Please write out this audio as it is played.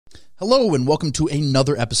Hello and welcome to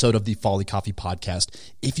another episode of the Folly Coffee Podcast.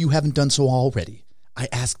 If you haven't done so already, I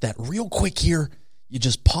ask that real quick here, you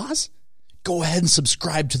just pause, go ahead and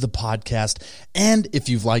subscribe to the podcast. And if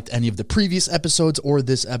you've liked any of the previous episodes or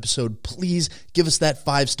this episode, please give us that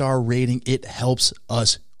 5-star rating. It helps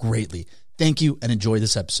us greatly. Thank you and enjoy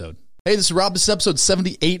this episode. Hey, this is Rob. This is episode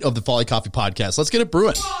 78 of the Folly Coffee Podcast. Let's get it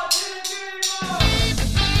brewing.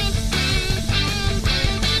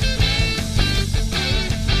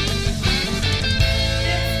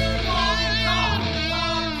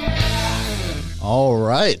 All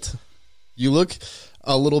right. You look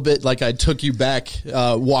a little bit like I took you back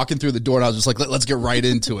walking through the door, and I was just like, let's get right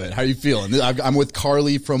into it. How are you feeling? I'm with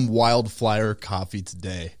Carley from Wildflyer Coffee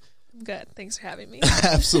today. Good. Thanks for having me.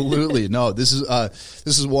 Absolutely. No, this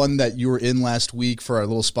is one that you were in last week for our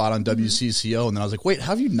little spot on WCCO, and then I was like, wait, how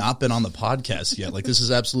have you not been on the podcast yet? Like, this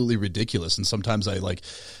is absolutely ridiculous. And sometimes I'm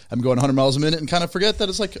going 100 miles a minute and kind of forget that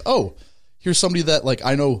it's like, oh, here's somebody that like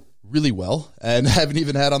I know really well and haven't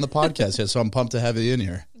even had on the podcast yet. So I'm pumped to have you in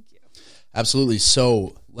here. Thank you. Absolutely.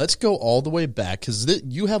 So let's go all the way back because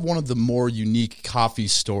you have one of the more unique coffee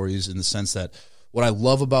stories in the sense that what I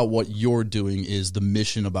love about what you're doing is the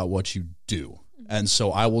mission about what you do. And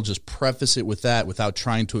so I will just preface it with that without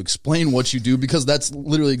trying to explain what you do because that's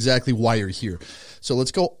literally exactly why you're here. So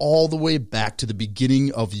let's go all the way back to the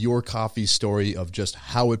beginning of your coffee story of just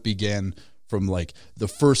how it began from like the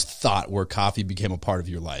first thought where coffee became a part of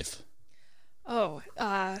your life. Oh,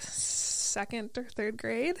 second or third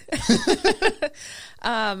grade.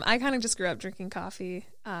 I kind of just grew up drinking coffee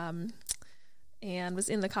and was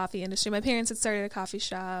in the coffee industry. My parents had started a coffee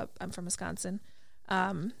shop. I'm from Wisconsin.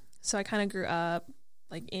 So I kind of grew up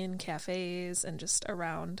like in cafes and just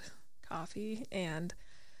around coffee and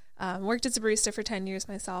worked as a barista for 10 years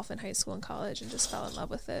myself in high school and college and just fell in love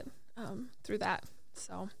with it through that.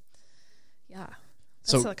 So, yeah,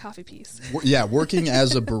 that's a coffee piece. Yeah, working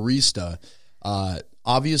as a barista,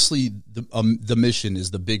 obviously the mission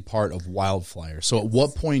is the big part of Wildflyer. So at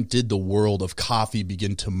what point did the world of coffee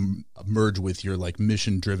begin to merge with your like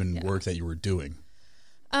mission-driven work that you were doing?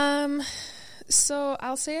 So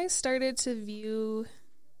I'll say I started to view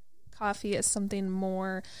coffee as something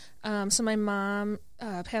more. So my mom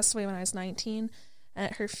passed away when I was 19. And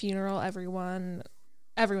at her funeral, everyone's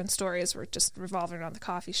stories were just revolving around the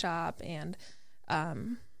coffee shop. And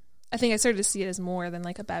I think I started to see it as more than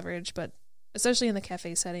like a beverage, but especially in the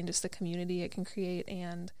cafe setting, just the community it can create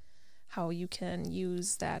and how you can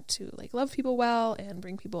use that to like love people well and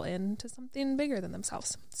bring people into something bigger than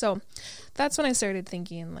themselves. So that's when I started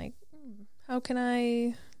thinking like, how can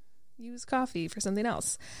I use coffee for something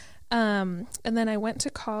else? And then I went to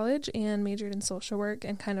college and majored in social work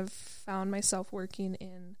and kind of found myself working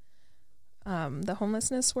in the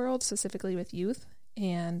homelessness world, specifically with youth.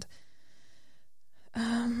 And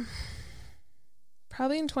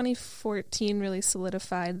probably in 2014 really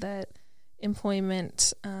solidified that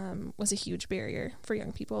employment was a huge barrier for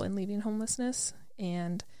young people in leaving homelessness.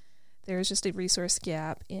 And there was just a resource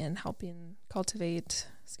gap in helping cultivate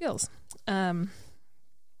skills. And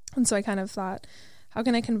so I kind of thought, how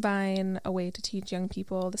can I combine a way to teach young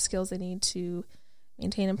people the skills they need to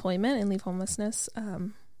maintain employment and leave homelessness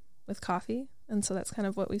with coffee? And so that's kind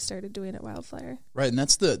of what we started doing at Wildflyer. Right, and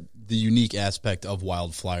that's the unique aspect of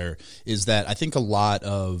Wildflyer is that I think a lot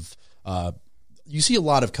of you see a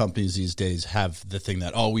lot of companies these days have the thing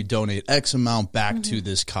that, we donate X amount back to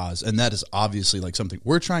this cause. And that is obviously like something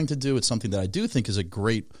we're trying to do. It's something that I do think is a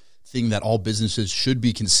great thing that all businesses should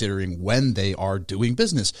be considering when they are doing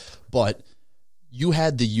business. But you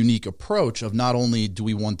had the unique approach of not only do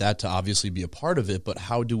we want that to obviously be a part of it, but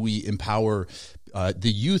how do we empower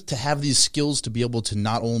the youth to have these skills to be able to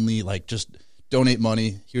not only like just donate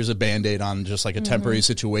money, here's a Band-Aid on just like a temporary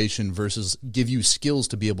situation versus give you skills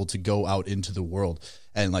to be able to go out into the world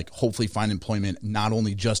and like hopefully find employment not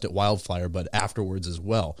only just at Wildflyer, but afterwards as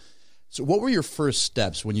well. So what were your first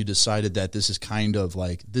steps when you decided that this is kind of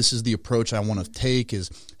like, this is the approach I want to take is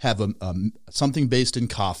have something based in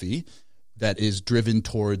coffee that is driven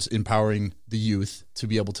towards empowering the youth to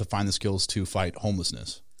be able to find the skills to fight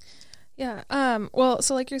homelessness? Yeah. Well,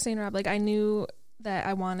 so like you're saying, Rob, like I knew that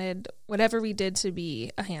I wanted whatever we did to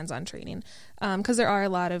be a hands-on training, because there are a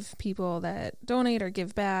lot of people that donate or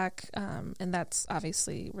give back, and that's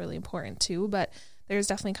obviously really important too, but there's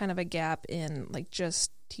definitely kind of a gap in like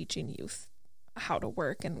just teaching youth how to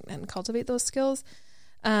work and cultivate those skills.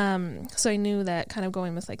 So I knew that kind of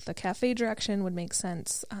going with like the cafe direction would make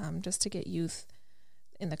sense, just to get youth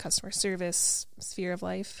in the customer service sphere of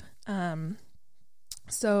life.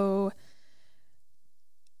 So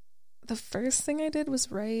the first thing I did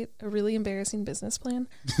was write a really embarrassing business plan.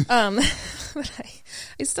 But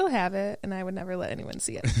I still have it, and I would never let anyone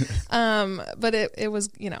see it. But it was,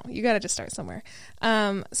 you got to just start somewhere.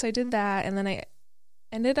 So I did that, and then I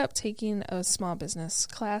ended up taking a small business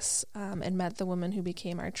class and met the woman who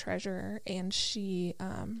became our treasurer, and she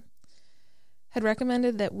had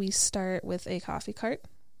recommended that we start with a coffee cart,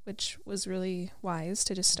 which was really wise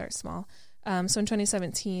to just start small. So in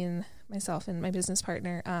 2017, myself and my business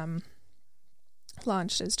partner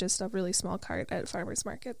launched as just a really small cart at farmers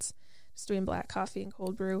markets, just doing black coffee and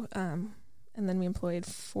cold brew. And then we employed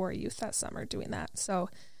 4 youth that summer doing that. So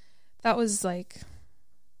that was it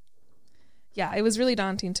was really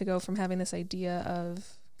daunting to go from having this idea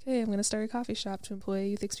of, okay, I'm going to start a coffee shop to employ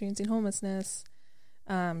youth experiencing homelessness,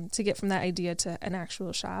 to get from that idea to an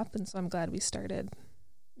actual shop. And so I'm glad we started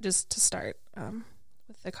just to start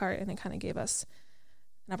with the cart, and it kind of gave us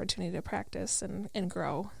an opportunity to practice and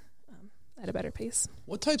grow at a better pace.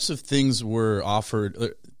 What types of things were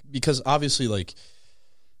offered? Because obviously,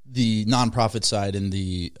 the nonprofit side and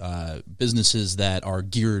the businesses that are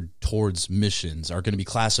geared towards missions are going to be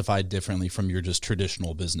classified differently from your just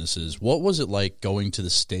traditional businesses. What was it like going to the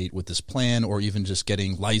state with this plan, or even just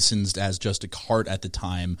getting licensed as just a cart at the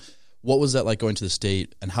time? What was that like going to the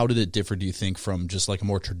state, and how did it differ, do you think, from just a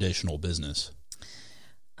more traditional business?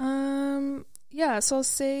 So I'll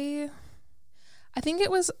say, I think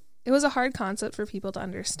it was a hard concept for people to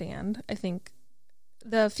understand. I think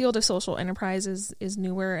the field of social enterprise is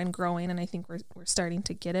newer and growing, and I think we're starting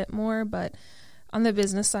to get it more. But on the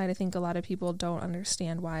business side, I think a lot of people don't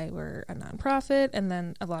understand why we're a nonprofit, and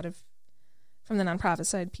then from the nonprofit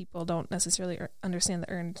side, people don't necessarily understand the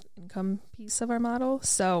earned income piece of our model.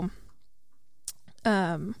 So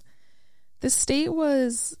the state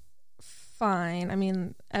was fine. I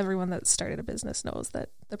mean, everyone that started a business knows that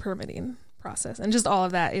the permitting process and just all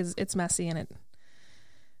of that it's messy, and it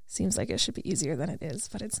seems like it should be easier than it is,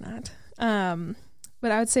 but it's not.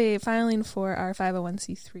 But I would say filing for our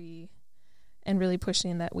 501c3 and really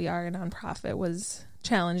pushing that we are a nonprofit was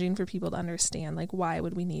challenging for people to understand, why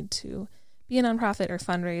would we need to be a nonprofit or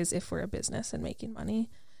fundraise if we're a business and making money,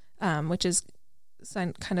 which is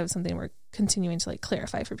kind of something we're continuing to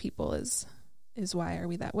clarify for people is why are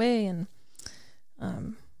we that way? And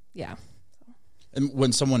And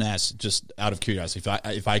when someone asks, just out of curiosity,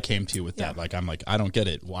 if I came to you with that, I'm I don't get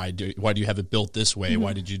it. Why do you have it built this way? Mm-hmm.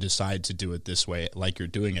 Why did you decide to do it this way, like you're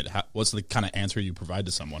doing it? What's the kind of answer you provide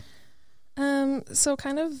to someone? So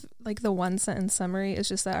kind of the one sentence summary is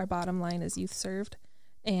just that our bottom line is youth served,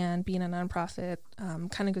 and being a nonprofit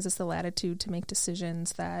kind of gives us the latitude to make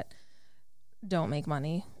decisions that don't make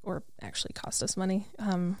money or actually cost us money.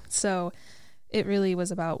 So it really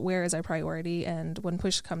was about where is our priority, and when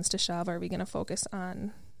push comes to shove, are we going to focus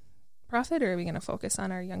on profit, or are we going to focus on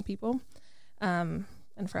our young people? And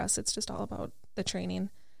for us, it's just all about the training.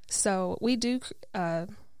 So we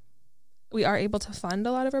are able to fund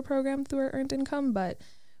a lot of our program through our earned income, but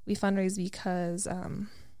we fundraise because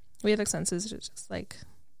we have expenses just like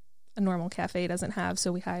a normal cafe doesn't have.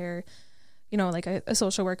 So we hire, a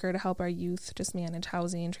social worker to help our youth just manage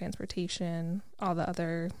housing, transportation, all the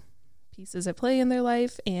other pieces at play in their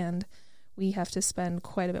life, and we have to spend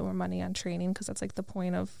quite a bit more money on training because that's the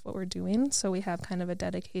point of what we're doing. So we have kind of a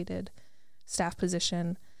dedicated staff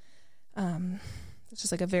position. It's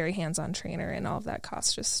just a very hands-on trainer, and all of that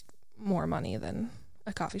costs just more money than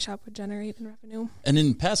a coffee shop would generate in revenue. And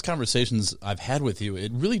in past conversations I've had with you,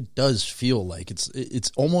 it really does feel like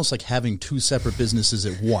it's almost like having 2 separate businesses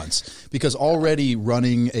at once, because already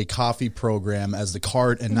running a coffee program as the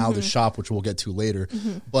cart and now the shop, which we'll get to later,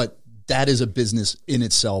 but that is a business in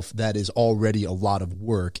itself that is already a lot of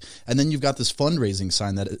work. And then you've got this fundraising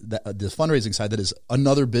side the fundraising side that is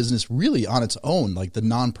another business really on its own, like the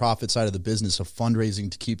nonprofit side of the business of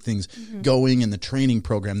fundraising to keep things going, and the training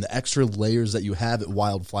program, the extra layers that you have at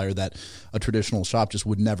Wildflyer that a traditional shop just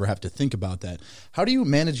would never have to think about that. How do you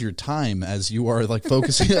manage your time as you are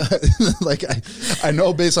focusing? I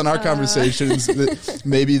know based on our conversations that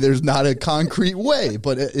maybe there's not a concrete way,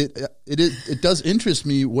 but it does interest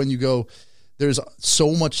me when you go, there's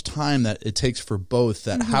so much time that it takes for both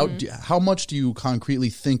that how much do you concretely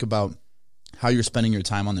think about how you're spending your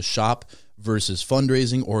time on the shop versus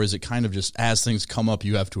fundraising, or is it kind of just as things come up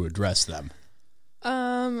you have to address them?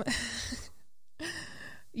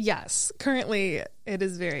 Yes, currently it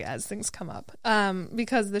is very as things come up,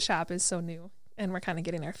 because the shop is so new and we're kind of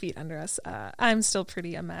getting our feet under us. I'm still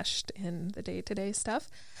pretty enmeshed in the day-to-day stuff.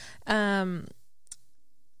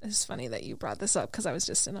 It's funny that you brought this up because I was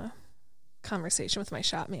just in a conversation with my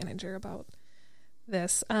shop manager about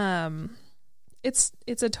this. it's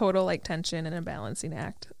a total like tension and a balancing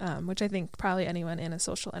act, which I think probably anyone in a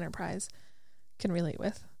social enterprise can relate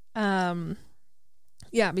with.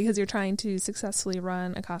 Yeah, because you're trying to successfully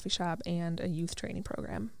run a coffee shop and a youth training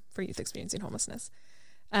program for youth experiencing homelessness.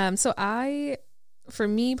 So for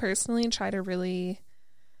me personally,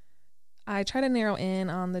 I try to narrow in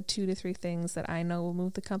on the 2 to 3 things that I know will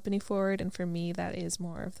move the company forward. And for me, that is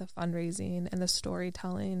more of the fundraising and the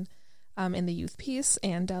storytelling in the youth piece,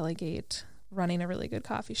 and delegate running a really good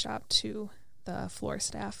coffee shop to the floor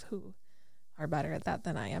staff who are better at that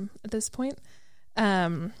than I am at this point.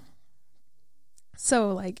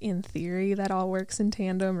 So like in theory, that all works in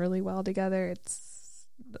tandem really well together.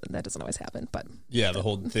 That doesn't always happen, but yeah, the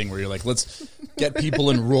whole thing where you're like, let's get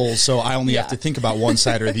people in roles, so I only have to think about one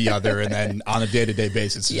side or the other, and then on a day-to-day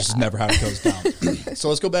basis, it's just never how it goes down. So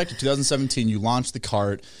let's go back to 2017. You launched the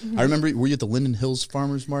cart. Mm-hmm. I remember, were you at the Linden Hills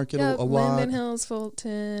Farmers Market a lot? Linden Hills,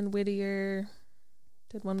 Fulton, Whittier.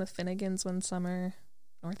 Did one with Finnegan's one summer,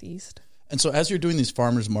 Northeast. And so as you're doing these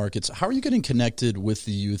farmers markets, how are you getting connected with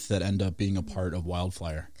the youth that end up being a part of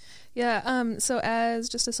Wildflyer? Yeah, so as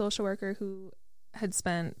just a social worker who had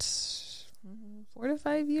spent 4 to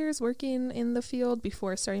 5 years working in the field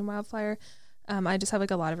before starting Wildflyer, I just have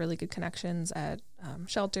like a lot of really good connections at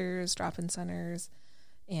shelters, drop-in centers,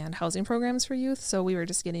 and housing programs for youth. So we were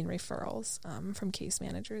just getting referrals from case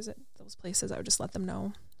managers at those places. I would just let them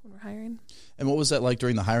know when we're hiring. And what was that like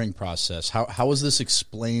during the hiring process? How was this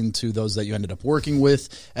explained to those that you ended up working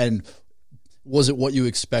with? And was it what you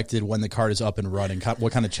expected when the cart is up and running?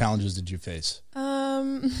 What kind of challenges did you face?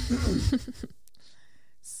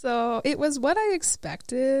 So it was what I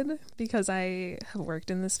expected, because I have worked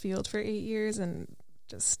in this field for 8 years and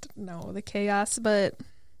just know the chaos. But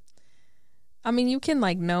I mean, you can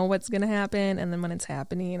like know what's going to happen, and then when it's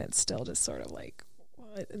happening, it's still just sort of like,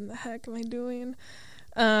 what in the heck am I doing?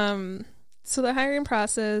 So the hiring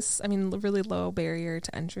process, I mean, really low barrier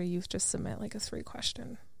to entry. You just submit like a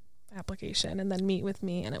 3-question application and then meet with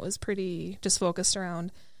me. And it was pretty just focused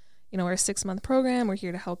around, we're a 6-month program. We're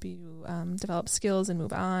here to help you develop skills and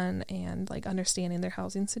move on, and like understanding their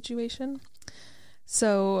housing situation.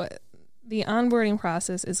 So the onboarding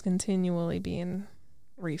process is continually being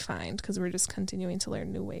refined, because we're just continuing to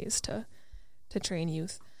learn new ways to train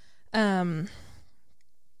youth.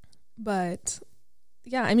 But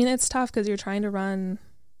yeah, I mean, it's tough because you're trying to run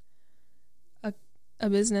a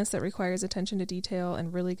business that requires attention to detail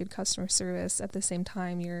and really good customer service. At the same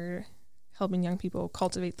time, you're helping young people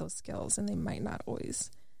cultivate those skills, and they might not always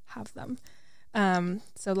have them.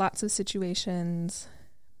 So lots of situations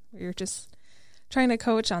where you're just trying to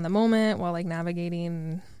coach on the moment while like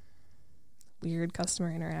navigating weird customer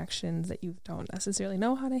interactions that you don't necessarily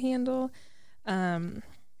know how to handle. And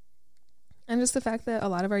just the fact that a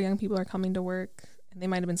lot of our young people are coming to work and they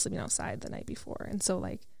might have been sleeping outside the night before. And so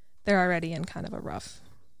like they're already in kind of a rough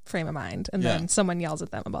frame of mind. And then someone yells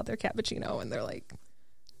at them about their cappuccino and they're like,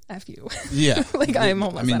 F you. Yeah. Like I'm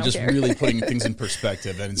homeless. I mean, just care. really putting things in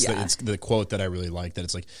perspective. And it's the quote that I really like, that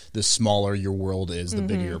it's like, the smaller your world is, the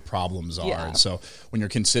bigger your problems are. Yeah. And so when you're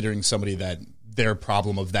considering somebody that their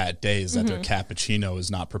problem of that day is that their cappuccino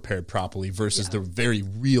is not prepared properly versus the very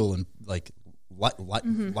real and like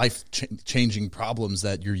life-changing problems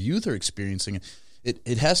that your youth are experiencing,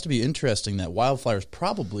 it has to be interesting that Wildflyer is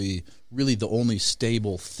probably really the only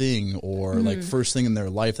stable thing, or like first thing in their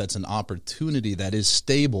life that's an opportunity that is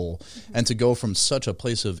stable. And to go from such a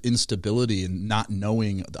place of instability and not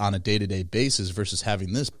knowing on a day-to-day basis versus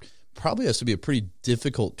having this probably has to be a pretty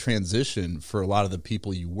difficult transition for a lot of the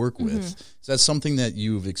people you work with. Is that something that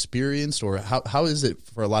you've experienced, or how is it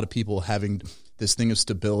for a lot of people having this thing of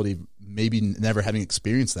stability, maybe never having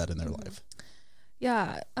experienced that in their life?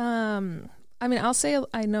 Yeah. I mean, I'll say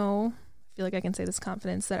I feel like I can say this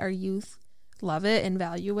confidence that our youth love it and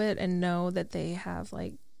value it and know that they have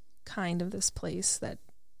like kind of this place that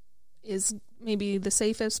is maybe the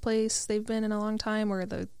safest place they've been in a long time, where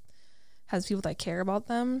has people that care about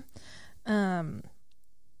them.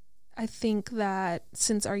 I think that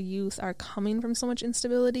since our youth are coming from so much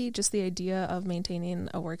instability, just the idea of maintaining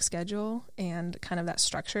a work schedule and kind of that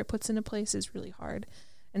structure it puts into place is really hard.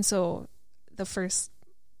 And so the first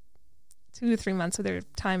 2 to 3 months of their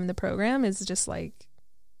time in the program is just like,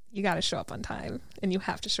 you got to show up on time and you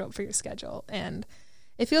have to show up for your schedule. And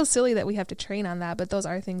it feels silly that we have to train on that, but those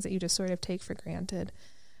are things that you just sort of take for granted,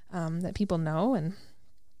 that people know. And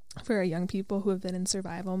for our young people who have been in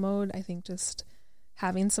survival mode, I think just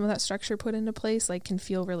having some of that structure put into place like can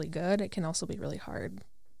feel really good. It can also be really hard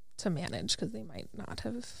to manage because they might not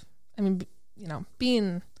have,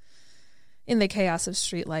 being in the chaos of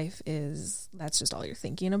street life that's just all you're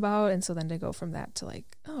thinking about. And so then to go from that to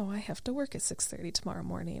like, oh, I have to work at 6:30 tomorrow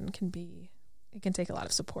morning it can take a lot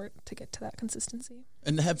of support to get to that consistency.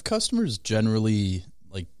 And have customers generally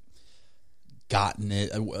like gotten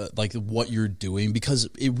it, like what you're doing? Because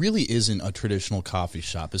it really isn't a traditional coffee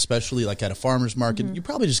shop, especially like at a farmer's market. You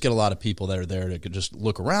probably just get a lot of people that are there to just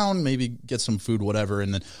look around, maybe get some food, whatever,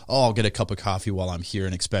 and then, I'll get a cup of coffee while I'm here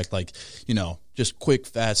and expect like, just quick,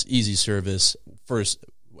 fast, easy service. First,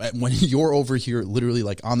 when you're over here literally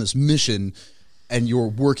like on this mission and you're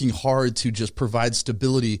working hard to just provide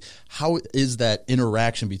stability, how is that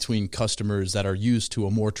interaction between customers that are used to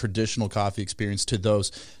a more traditional coffee experience to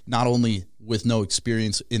those not only with no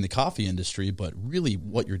experience in the coffee industry, but really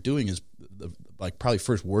what you're doing is like probably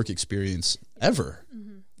first work experience ever?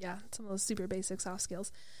 Mm-hmm. Yeah, some of those super basic soft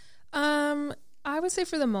skills. I would say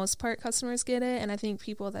for the most part, customers get it, and I think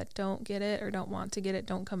people that don't get it or don't want to get it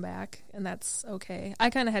don't come back, and that's okay. I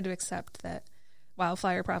kind of had to accept that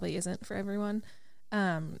Wildflyer probably isn't for everyone.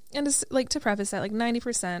 And just like to preface that, like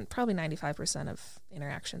 90%, probably 95% of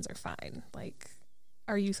interactions are fine. Like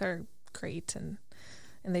our youth are great and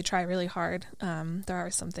they try really hard. There are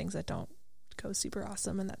some things that don't go super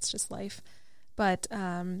awesome, and that's just life. But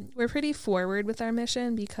we're pretty forward with our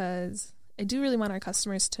mission because I do really want our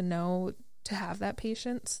customers to know to have that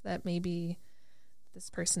patience that maybe this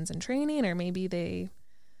person's in training or maybe they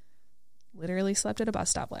literally slept at a bus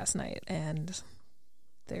stop last night and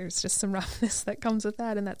there's just some roughness that comes with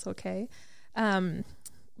that, and that's okay.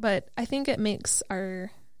 But I think it makes our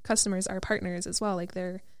customers our partners as well. Like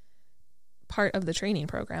they're part of the training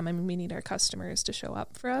program. I mean, we need our customers to show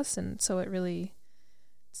up for us. And so it really,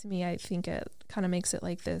 to me, I think it kind of makes it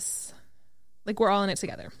like this, like we're all in it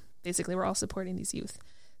together. Basically, we're all supporting these youth.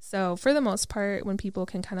 So for the most part, when people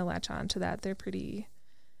can kind of latch on to that, they're pretty,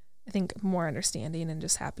 I think, more understanding and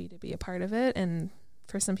just happy to be a part of it. And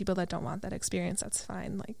for some people that don't want that experience, that's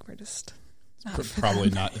fine. Like we're just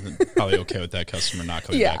probably okay with that customer not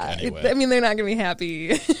coming back anyway. I mean, they're not going to be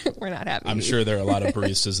happy. We're not happy. I'm sure there are a lot of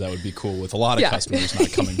baristas that would be cool with a lot of customers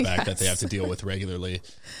not coming back that they have to deal with regularly.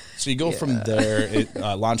 So you go from there,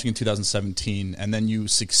 launching in 2017, and then you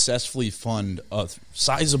successfully fund a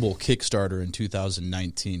sizable Kickstarter in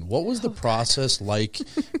 2019. What was the process like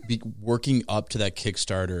working up to that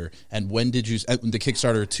Kickstarter, and when did you the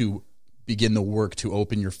Kickstarter to begin the work to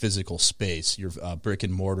open your physical space, your brick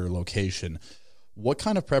and mortar location? What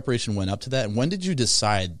kind of preparation went up to that? And when did you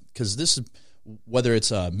decide, because this is, whether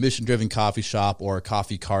it's a mission-driven coffee shop or a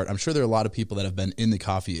coffee cart, I'm sure there are a lot of people that have been in the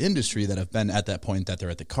coffee industry that have been at that point that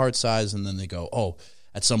they're at the cart size and then they go, oh,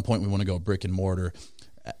 at some point we want to go brick and mortar.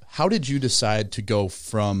 How did you decide to go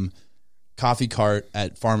from coffee cart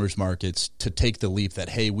at farmers markets to take the leap that,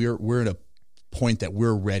 hey, we're at a point that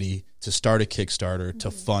we're ready to start a Kickstarter to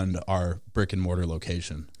fund our brick and mortar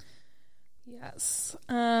location? Yes.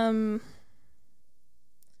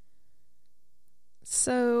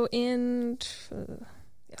 So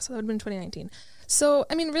that would have been 2019. So,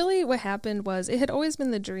 I mean, really what happened was it had always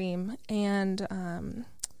been the dream. And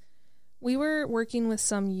we were working with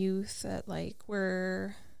some youth that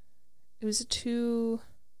it was two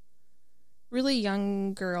really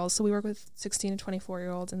young girls. So we work with 16 to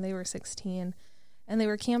 24-year-olds, and they were 16. And they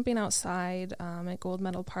were camping outside at Gold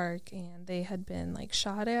Medal Park, and they had been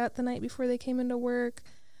shot at the night before they came into work.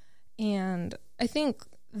 And I think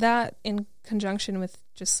that in conjunction with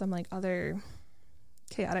just some other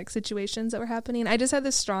chaotic situations that were happening, I just had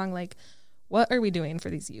this strong what are we doing for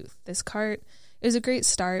these youth? This cart, it was a great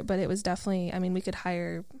start, but it was definitely, I mean, we could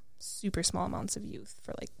hire super small amounts of youth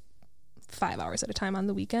for 5 hours at a time on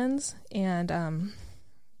the weekends. And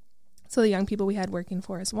so the young people we had working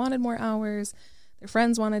for us wanted more hours. Their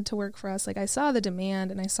friends wanted to work for us. I saw the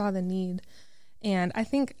demand and I saw the need. And I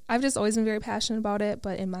think I've just always been very passionate about it.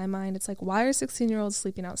 But in my mind, it's why are 16-year-olds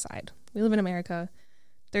sleeping outside? We live in America.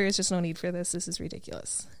 There is just no need for this. This is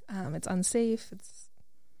ridiculous. It's unsafe. It's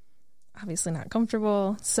obviously not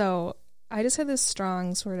comfortable. So I just had this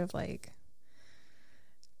strong sort of are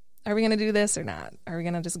we going to do this or not? Are we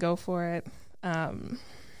going to just go for it? And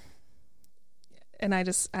I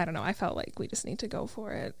don't know. I felt like we just need to go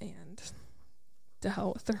for it and to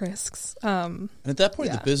hell with the risks. And at that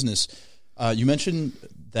point, the business, you mentioned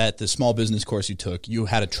that the small business course you took, you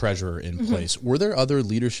had a treasurer in place. Were there other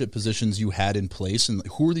leadership positions you had in place? And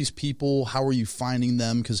who are these people? How are you finding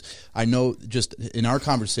them? Because I know just in our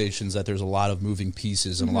conversations that there's a lot of moving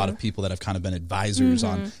pieces and a lot of people that have kind of been advisors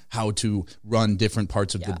on how to run different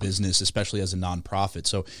parts of the business, especially as a nonprofit.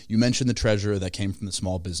 So you mentioned the treasurer that came from the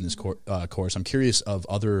small business course. I'm curious of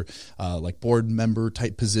other board member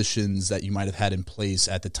type positions that you might have had in place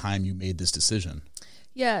at the time you made this decision.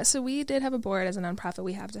 Yeah, so we did have a board as a nonprofit.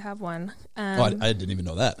 We have to have one. I didn't even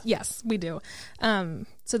know that. Yes, we do.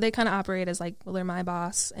 So they kind of operate as like, well, they're my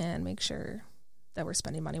boss and make sure that we're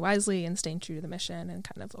spending money wisely and staying true to the mission and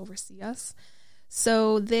kind of oversee us.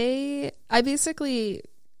 So I basically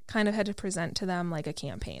kind of had to present to them like a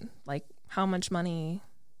campaign, like how much money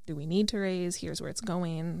do we need to raise? Here's where it's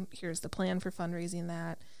going. Here's the plan for fundraising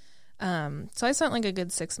that. So I spent like a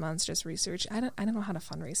good 6 months just research. I don't know how to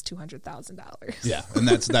fundraise $200,000. Yeah, and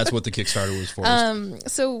that's what the Kickstarter was for.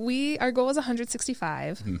 So our goal was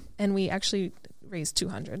 165, and we actually raised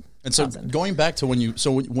 200. And so going back to when you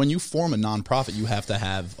form a nonprofit, you have to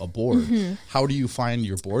have a board. Mm-hmm. How do you find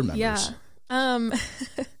your board members? Yeah.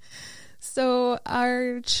 So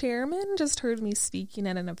our chairman just heard me speaking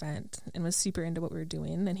at an event and was super into what we were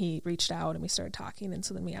doing, and he reached out and we started talking, and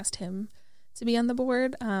so then we asked him to be on the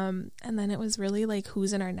board. And then it was really like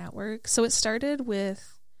who's in our network. So it started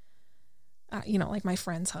with, like my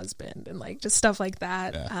friend's husband and like just stuff like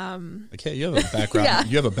that. Yeah. Okay, you have a background. Yeah.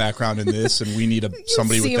 You have a background in this, and we need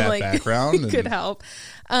somebody with that like background. Could help,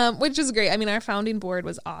 which is great. I mean, our founding board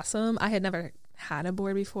was awesome. I had never had a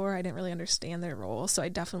board before. I didn't really understand their role, so I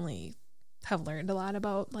definitely have learned a lot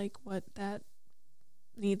about like what that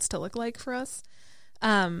needs to look like for us.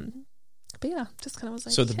 But yeah, just kind of was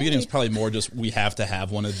like. So at the beginning was probably more just we have to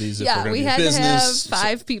have one of these if we're going to be in business. To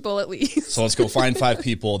have 5 people at least. So let's go find 5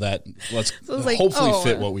 people that hopefully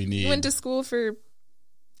fit what we need. You went to school for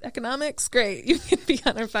economics? Great. You can be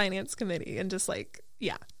on our finance committee and just like,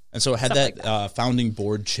 yeah. And so had that founding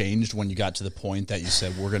board changed when you got to the point that you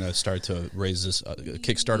said we're going to start to raise this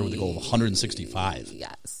Kickstarter with a goal of 165?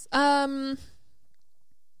 Yes.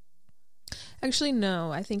 Actually,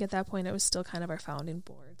 no. I think at that point it was still kind of our founding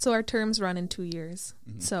board. So our terms run in 2 years.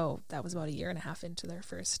 Mm-hmm. So that was about a year and a half into their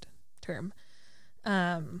first term.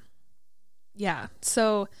 Yeah.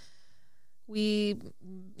 So we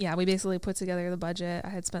basically put together the budget. I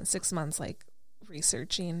had spent 6 months like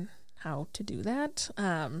researching how to do that.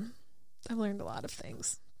 I've learned a lot of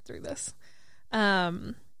things through this.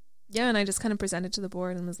 And I just kind of presented to the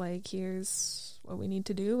board and was like, here's what we need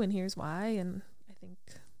to do and here's why. And I think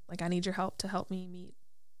like I need your help to help me meet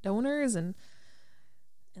donors and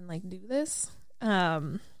like do this.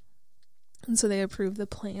 And so they approved the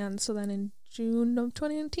plan. So then in June of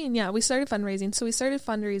 2019, we started fundraising. So we started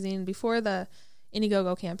fundraising before the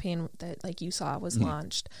Indiegogo campaign that like you saw was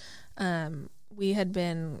launched. We had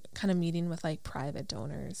been kind of meeting with like private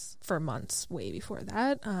donors for months way before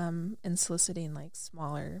that, and soliciting like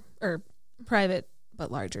smaller or private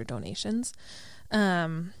but larger donations,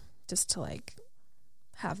 just to like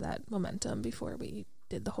have that momentum before we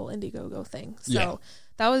did the whole Indiegogo thing. So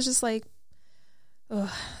that was just like,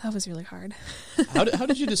 that was really hard. How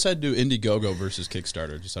did you decide to do Indiegogo versus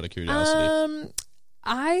Kickstarter? Just out of curiosity.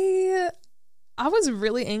 I was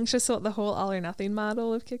really anxious about the whole all or nothing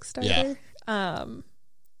model of Kickstarter. Yeah. By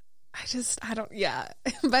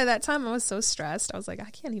that time I was so stressed. I was like,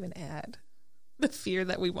 I can't even add the fear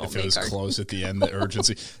that we won't if make it was close at the end, the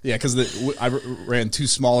urgency. Yeah, because I ran 2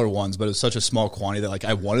 smaller ones, but it was such a small quantity that like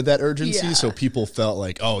I wanted that urgency, so people felt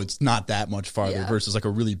like, oh, it's not that much farther versus like a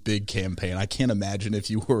really big campaign. I can't imagine if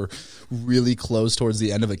you were really close towards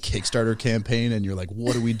the end of a Kickstarter campaign and you're like,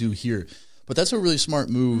 what do we do here? But that's a really smart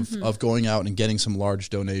move of going out and getting some large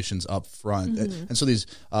donations up front. And so these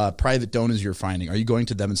private donors you're finding, are you going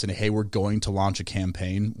to them and saying, hey, we're going to launch a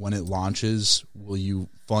campaign. When it launches, will you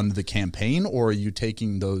fund the campaign, or are you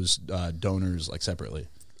taking those donors like separately?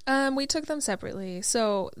 We took them separately.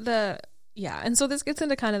 So and so this gets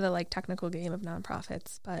into kind of the like technical game of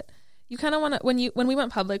nonprofits, but you kind of want to, when we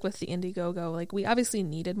went public with the Indiegogo, like we obviously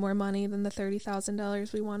needed more money than the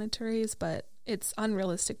 $30,000 we wanted to raise, but it's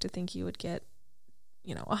unrealistic to think you would get,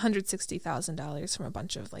 $160,000 from a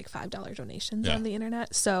bunch of like $5 donations on the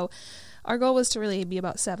internet. So our goal was to really be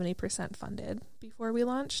about 70% funded before we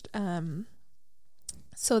launched.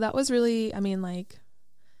 So that was really, we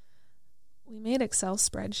made Excel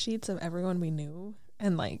spreadsheets of everyone we knew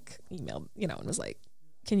and like emailed, and was like,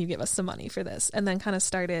 can you give us some money for this? And then kind of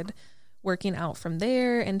started working out from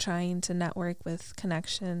there and trying to network with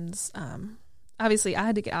connections. Obviously, I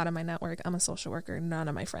had to get out of my network. I'm a social worker. None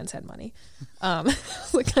of my friends had money.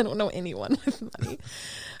 Like, I don't know anyone with money.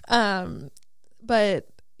 But,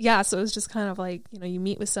 yeah, so it was just kind of like, you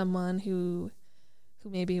meet with someone who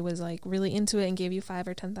maybe was, like, really into it and gave you $5,000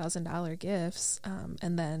 or $10,000 gifts,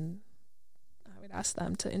 and then I would ask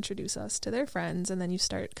them to introduce us to their friends, and then you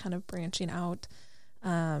start kind of branching out.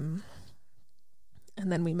 And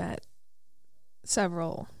then we met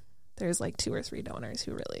there's like 2 or 3 donors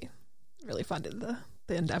who really funded the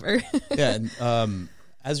endeavor. Yeah. And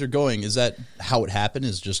as you're going, is that how it happened?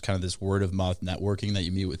 Is just kind of this word of mouth networking that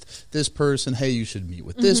you meet with this person? Hey, you should meet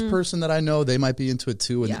with this person that I know. They might be into it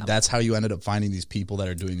too. And that's how you ended up finding these people that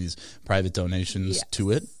are doing these private donations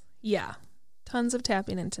to it? Yeah. Tons of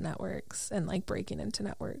tapping into networks and like breaking into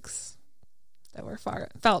networks that were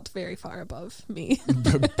felt very far above me.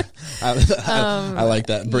 I like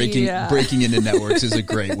that. Breaking into networks is a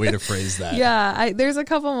great way to phrase that. Yeah. There's a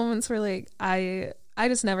couple moments where like, I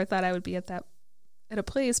just never thought I would be at a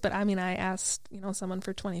place, but I mean, I asked, someone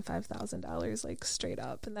for $25,000, like straight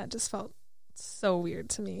up, and that just felt so weird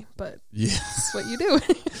to me, but it's what you do.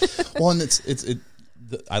 Well, and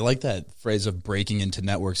I like that phrase of breaking into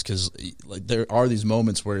networks, because like there are these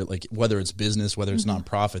moments where, like, whether it's business, whether it's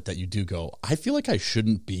nonprofit, that you do go, I feel like I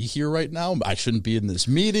shouldn't be here right now. I shouldn't be in this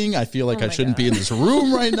meeting. I feel like I shouldn't be in this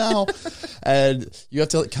room right now. And you have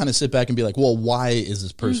to kind of sit back and be like, well, why is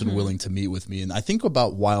this person willing to meet with me? And I think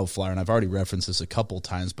about Wildflyer, and I've already referenced this a couple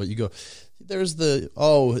times, but you go, there's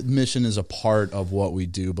mission is a part of what we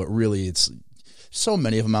do, but really it's so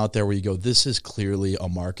many of them out there where you go, this is clearly a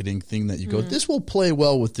marketing thing that you go, this will play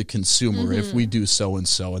well with the consumer if we do so and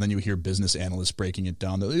so. And then you hear business analysts breaking it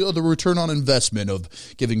down. The return on investment of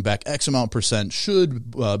giving back X amount %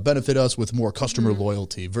 should benefit us with more customer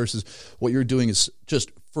loyalty, versus what you're doing is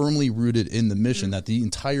just firmly rooted in the mission that the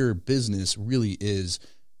entire business really is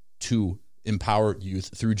to empower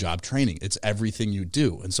youth through job training. It's everything you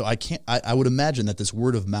do. And so I would imagine that this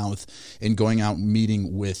word of mouth and going out and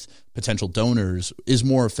meeting with potential donors is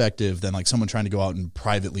more effective than like someone trying to go out and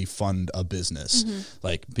privately fund a business.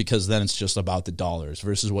 Like, because then it's just about the dollars,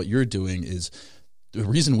 versus what you're doing is the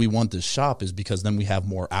reason we want this shop is because then we have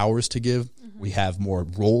more hours to give, we have more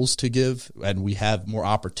roles to give, and we have more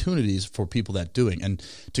opportunities for people that doing. And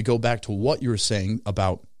to go back to what you were saying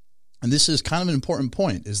about, and this is kind of an important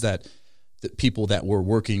point, is that the people that were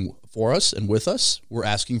working for us and with us were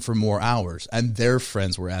asking for more hours, and their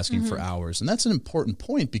friends were asking for hours. And that's an important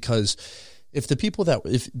point, because if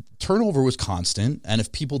turnover was constant and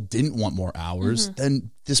if people didn't want more hours, then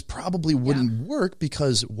this probably wouldn't work,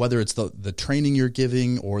 because whether it's the training you're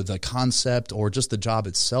giving or the concept or just the job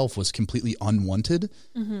itself was completely unwanted,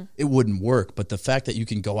 it wouldn't work. But the fact that you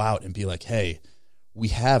can go out and be like, hey, we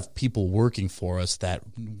have people working for us that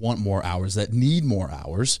want more hours, that need more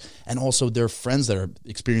hours, and also their friends that are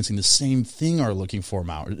experiencing the same thing are looking for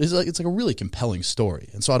more hours. It's like a really compelling story.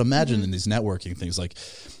 And so I'd imagine in these networking things, like,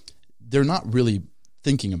 they're not really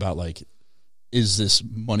thinking about like, is this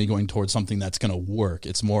money going towards something that's going to work?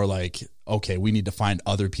 It's more like, okay, we need to find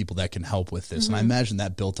other people that can help with this. And I imagine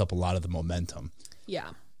that built up a lot of the momentum. Yeah.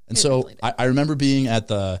 And so I remember being at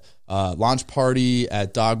the launch party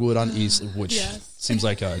at Dogwood on East, which seems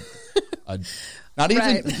like a not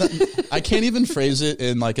even, I can't even phrase it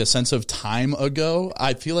in like a sense of time ago.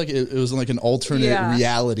 I feel like it was like an alternate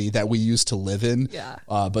reality that we used to live in.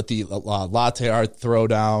 But the latte art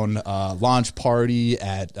throwdown launch party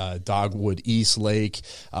at Dogwood East Lake,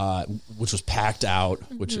 which was packed out,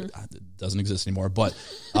 which doesn't exist anymore. But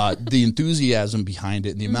the enthusiasm behind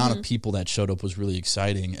it and the amount of people that showed up was really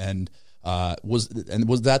exciting. And was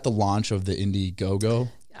that the launch of the Indiegogo?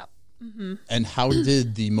 And how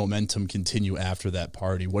did the momentum continue after that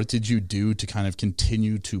party? What did you do to kind of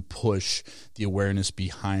continue to push the awareness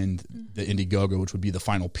behind the Indiegogo, which would be the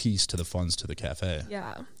final piece to the funds to the cafe?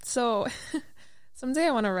 Yeah. So someday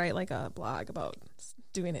I want to write like a blog about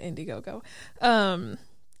doing an Indiegogo.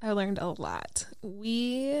 I learned a lot.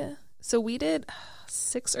 We did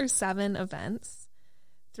 6 or 7 events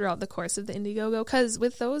throughout the course of the Indiegogo, because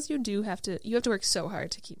with those you have to work so hard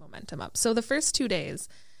to keep momentum up. So the first 2 days,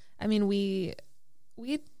 I mean, we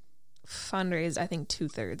fundraised, I think,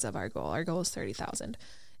 2/3 of our goal. Our goal is 30,000,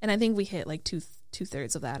 and I think we hit like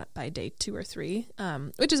two-thirds of that by day 2 or 3,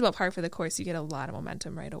 which is about par for the course. You get a lot of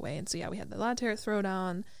momentum right away. And so we had the latte art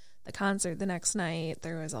throwdown, the concert the next night.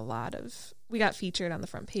 There was we got featured on the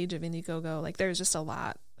front page of Indiegogo. Like, there was just a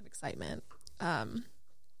lot of excitement. And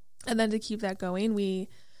then to keep that going, we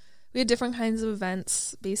had different kinds of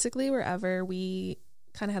events, basically wherever we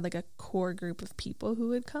kind of had like a core group of people who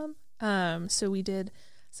would come. So we did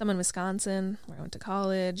some in Wisconsin, where I went to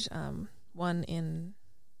college, one in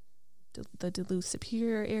the Duluth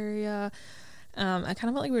Superior area. I kind of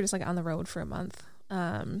felt like we were just like on the road for a month,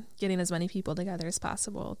 getting as many people together as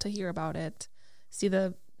possible to hear about it, see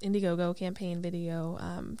the Indiegogo campaign video,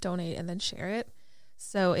 donate, and then share it.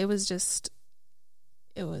 So it was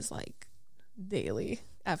like daily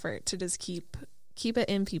effort to just keep it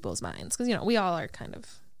in people's minds, because we all are kind of,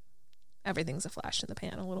 everything's a flash in the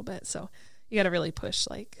pan a little bit, so you got to really push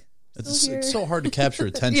like It's so hard to capture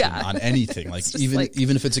attention on anything. Like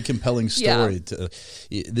even if it's a compelling story,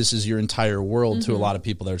 this is your entire world to a lot of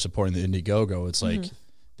people that are supporting the Indiegogo. It's like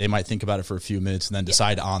they might think about it for a few minutes and then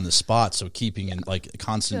decide on the spot. So keeping in like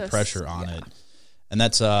constant pressure on it. And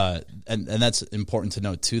that's and that's important to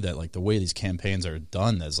note too, that like the way these campaigns are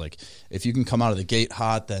done is like if you can come out of the gate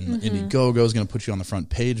hot, then Indiegogo is going to put you on the front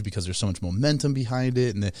page because there's so much momentum behind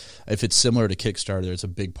it. And if it's similar to Kickstarter, it's a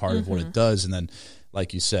big part of what it does. And then,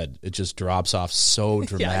 like you said, it just drops off so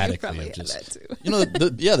dramatically.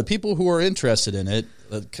 The people who are interested in it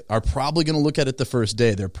are probably going to look at it the first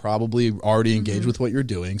day. They're probably already engaged with what you're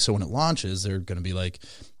doing. So when it launches, they're going to be like,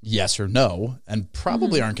 yes or no, and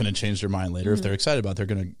probably aren't going to change their mind later. If they're excited about it, they're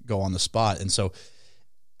going to go on the spot. And so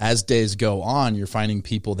as days go on, you're finding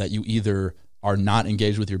people that you either are not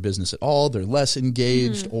engaged with your business at all, they're less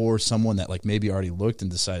engaged, or someone that like maybe already looked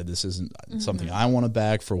and decided this isn't something I want to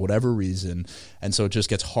back for whatever reason. And so it just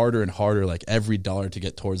gets harder and harder, like every dollar to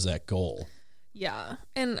get towards that goal. Yeah.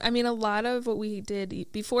 And I mean, a lot of what we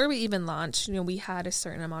did before we even launched, we had a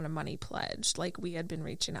certain amount of money pledged. Like we had been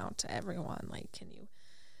reaching out to everyone, like,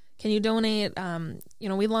 can you donate?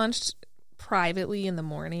 We launched privately in the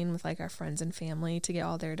morning with like our friends and family to get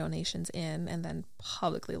all their donations in, and then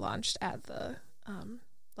publicly launched at the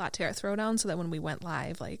Latte Art Throwdown, so that when we went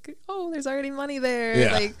live, like, oh, there's already money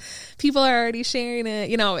there. Like people are already sharing it.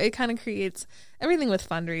 It kind of creates everything with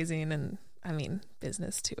fundraising and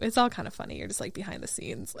business too. It's all kind of funny. You're just like behind the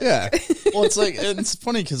scenes. Like. Well, it's like, and it's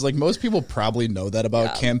funny because like most people probably know that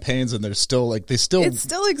about campaigns, and they're still like, it's still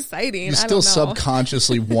exciting. You still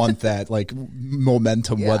subconsciously want that like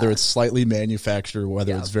momentum, whether it's slightly manufactured or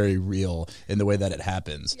whether it's very real in the way that it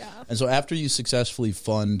happens. And so after you successfully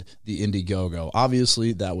fund the Indiegogo,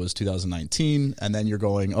 obviously that was 2019. And then you're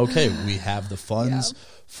going, okay, we have the funds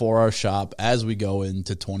for our shop as we go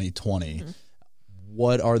into 2020.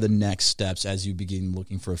 What are the next steps as you begin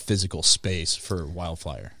looking for a physical space for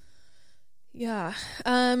Wildflyer? Yeah.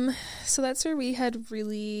 So that's where we had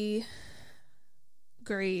really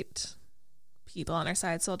great people on our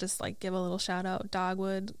side. So I'll just like give a little shout out.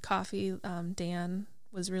 Dogwood Coffee, Dan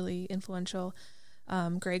was really influential.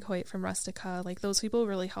 Greg Hoyt from Rustica, like those people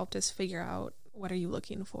really helped us figure out what are you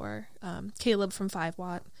looking for. Caleb from 5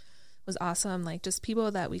 Watt was awesome. Like just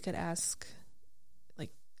people that we could ask,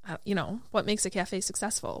 what makes a cafe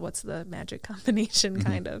successful? What's the magic combination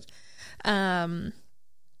kind of? And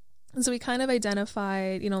so we kind of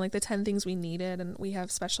identified, like the 10 things we needed, and we have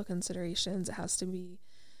special considerations. It has to be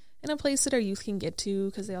in a place that our youth can get to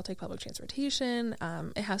because they all take public transportation.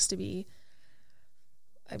 It has to be,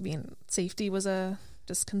 safety was a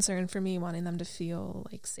just concern for me, wanting them to feel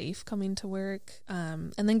like safe coming to work.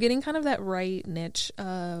 And then getting kind of that right niche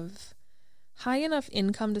of high enough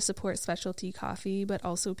income to support specialty coffee, but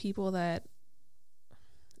also people that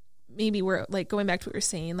maybe were like going back to what you're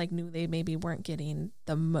saying, like knew they maybe weren't getting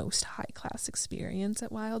the most high class experience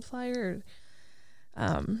at Wildflyer.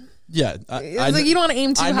 I like you don't want to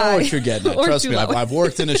aim too high. I know what you're getting at. Trust me, I've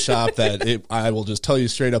worked in a shop that I will just tell you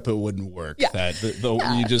straight up, it wouldn't work. That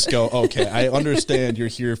you just go, okay, I understand you're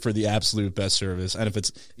here for the absolute best service,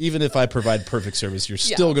 and even if I provide perfect service, you're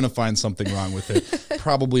still going to find something wrong with it.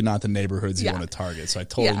 Probably not the neighborhoods you want to target. So I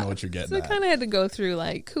totally know what you're getting at. So I kind of had to go through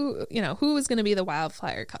like who was going to be the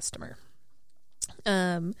Wildflyer customer,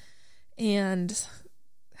 and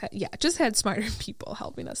just had smarter people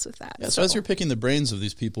helping us with that. So as you're picking the brains of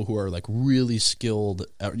these people who are like really skilled,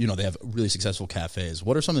 they have really successful cafes,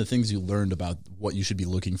 what are some of the things you learned about what you should be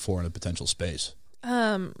looking for in a potential space?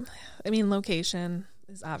 Location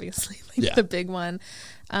is obviously the big one.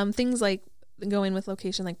 Things like going with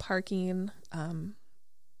location, like parking,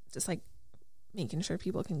 just like making sure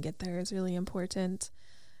people can get there is really important.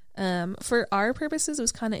 For our purposes, it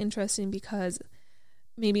was kind of interesting because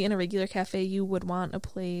maybe in a regular cafe, you would want a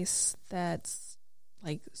place that's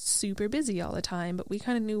like super busy all the time, but we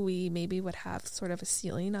kind of knew we maybe would have sort of a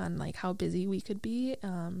ceiling on like how busy we could be,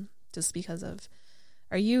 just because of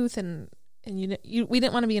our youth and we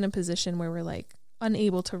didn't want to be in a position where we're like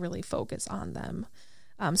unable to really focus on them.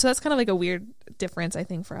 So that's kind of like a weird difference, I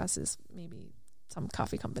think, for us is maybe some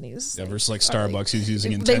coffee companies. Yeah, versus like Starbucks who's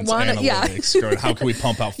using intense analytics. Or how can we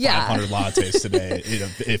pump out 500 lattes today?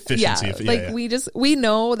 Efficiency. We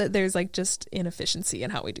know that there's like just inefficiency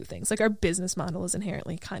in how we do things. Like our business model is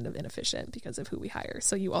inherently kind of inefficient because of who we hire.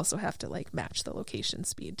 So you also have to like match the location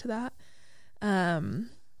speed to that.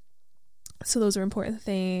 So those are important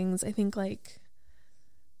things. I think like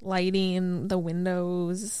lighting the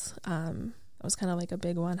windows, that was kind of like a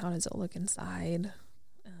big one. How does it look inside?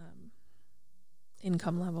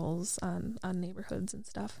 Income levels on neighborhoods and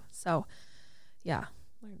stuff. So yeah,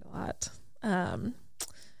 learned a lot.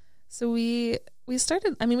 So we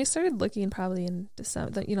started looking probably in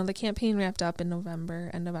December. The campaign wrapped up in November,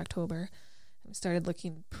 end of October. We started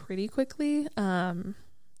looking pretty quickly. And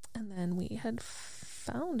then we had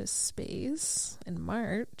found a space in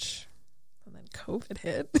March, and then COVID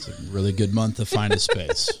hit. It's a really good month to find a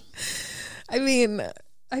space. I mean,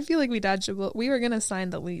 I feel like we dodged a bullet. We were going to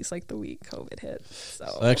sign the lease like the week COVID hit.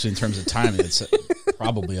 So actually, in terms of timing, it's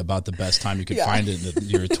probably about the best time you could find it in the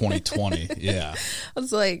year 2020. Yeah. I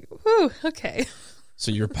was like, whew, okay.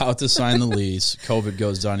 So you're about to sign the lease. COVID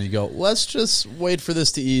goes down. And you go, let's just wait for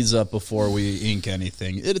this to ease up before we ink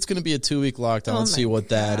anything. It's going to be a 2-week lockdown. Let's see what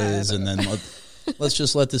that is. And then let's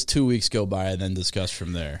just let this 2 weeks go by and then discuss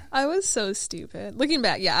from there. I was so stupid. Looking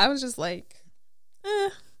back, I was just like,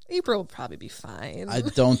 April will probably be fine. I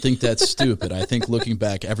don't think that's stupid. I think looking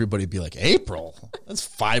back, everybody would be like, April? That's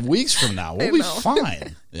 5 weeks from now. We'll be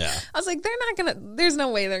fine. Yeah. I was like, there's no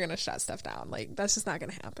way they're going to shut stuff down. Like, that's just not going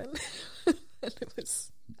to happen. And it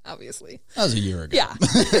was, obviously. That was a year ago. Yeah.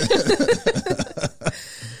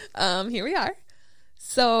 Here we are.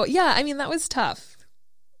 So, that was tough.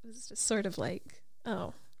 It was just sort of like,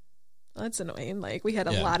 oh, that's annoying. Like, we had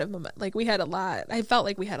a lot of I felt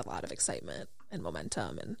like we had a lot of excitement and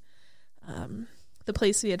momentum, and the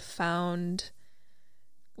place we had found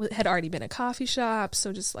had already been a coffee shop,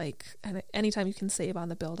 so just like anytime you can save on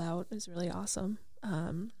the build out is really awesome.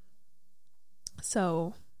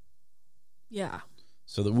 So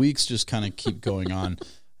the weeks just kind of keep going on,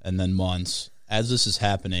 and then months. As this is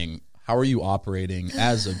happening, how are you operating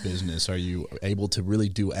as a business? Are you able to really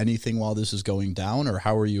do anything while this is going down, or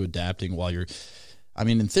how are you adapting while you're,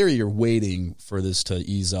 in theory, you're waiting for this to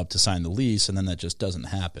ease up to sign the lease, and then that just doesn't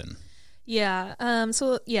happen. Yeah.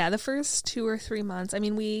 The first 2 or 3 months,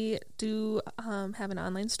 we do have an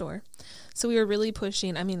online store. So we were really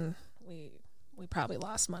pushing. We probably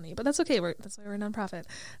lost money, but that's okay. That's why we're a nonprofit.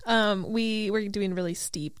 We were doing really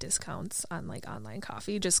steep discounts on like online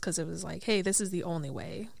coffee just because it was like, hey, this is the only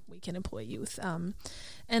way we can employ youth.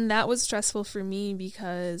 And that was stressful for me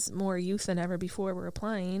because more youth than ever before were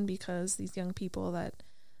applying because these young people that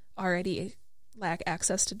already lack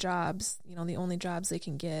access to jobs, the only jobs they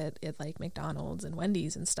can get at like McDonald's and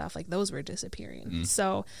Wendy's and stuff, like those were disappearing.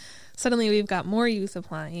 So suddenly we've got more youth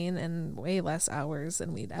applying and way less hours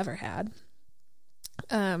than we'd ever had.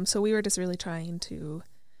 So we were just really trying to,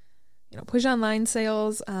 push online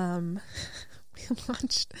sales.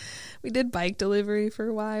 We did bike delivery for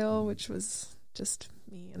a while, which was just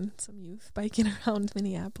me and some youth biking around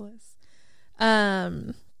Minneapolis.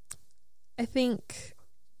 I think,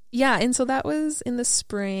 and so that was in the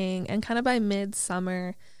spring, and kind of by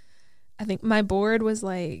midsummer, I think my board was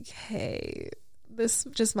like, hey, this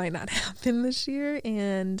just might not happen this year.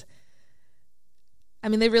 And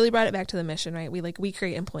they really brought it back to the mission, right? We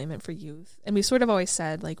create employment for youth. And we sort of always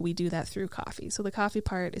said, like, we do that through coffee. So the coffee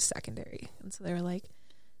part is secondary. And so they were like,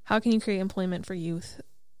 how can you create employment for youth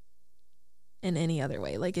in any other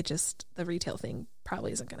way? Like, the retail thing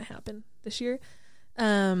probably isn't going to happen this year.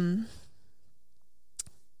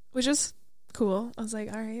 Which is cool. I was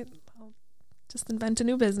like, all right, I'll just invent a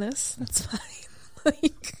new business. That's fine.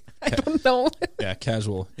 I don't know. Yeah,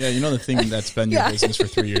 casual. Yeah, the thing that's been your business for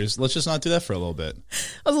 3 years. Let's just not do that for a little bit.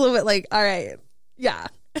 I was a little bit like, all right,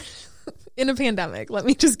 in a pandemic, let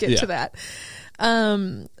me just get to that.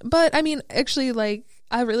 But actually, like,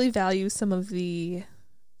 I really value some of I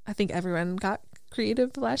think everyone got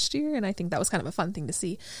creative last year, and I think that was kind of a fun thing to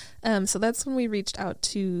see. So that's when we reached out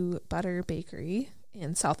to Butter Bakery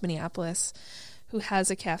in South Minneapolis, who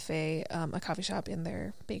has a cafe, a coffee shop in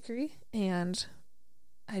their bakery, and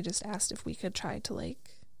I just asked if we could try to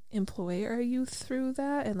like employ our youth through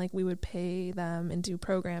that, and like we would pay them and do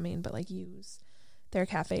programming, but like use their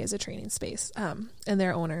cafe as a training space. And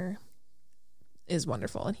their owner is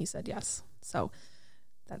wonderful, and he said yes. So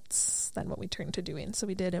that's then what we turned to doing. So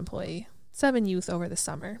we did employ 7 youth over the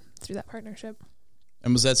summer through that partnership.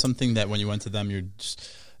 And was that something that when you went to them, you're just,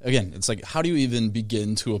 again, it's like, how do you even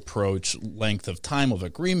begin to approach length of time of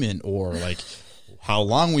agreement, or like how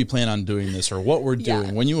long we plan on doing this, or what we're doing?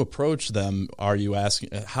 Yeah. When you approach them, are you asking,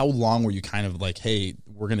 how long were you kind of like, hey,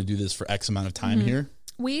 we're going to do this for X amount of time here?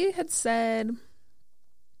 We had said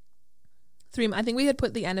 3 months. I think we had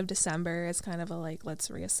put the end of December as kind of a like, let's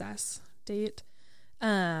reassess date.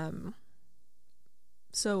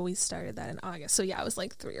 So we started that in August. So yeah, it was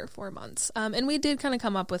like 3 or 4 months. And we did kind of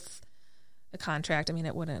come up with a contract.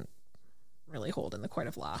 It wouldn't really hold in the court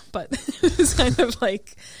of law, but it was kind of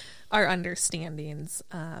like our understandings.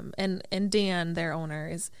 And Dan, their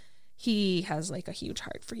owner, he has like a huge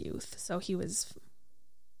heart for youth. So he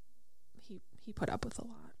put up with a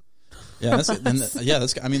lot. Yeah,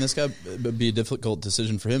 that's got to be a difficult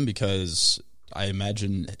decision for him, because I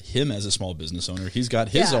imagine him as a small business owner, he's got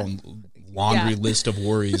his own laundry list of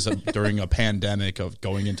worries during a pandemic, of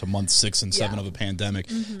going into month 6 and 7 of a pandemic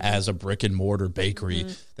as a brick and mortar bakery,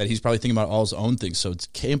 that he's probably thinking about all his own things. So it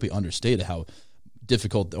can't be understated how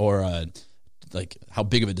difficult or like how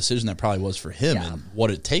big of a decision that probably was for him, and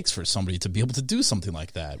what it takes for somebody to be able to do something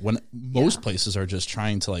like that when most places are just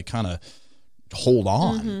trying to like kind of hold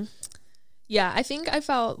on. Yeah, I think I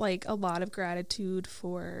felt like a lot of gratitude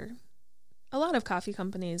for a lot of coffee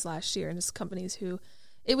companies last year, and just companies who,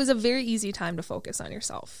 it was a very easy time to focus on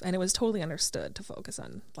yourself, and it was totally understood to focus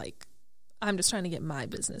on, like, I'm just trying to get my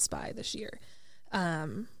business by this year.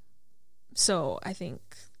 So I think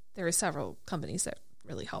there were several companies that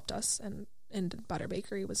really helped us, and Butter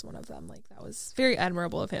Bakery was one of them. Like, that was very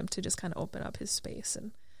admirable of him to just kind of open up his space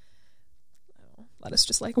and let us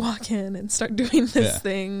just like walk in and start doing this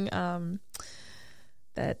thing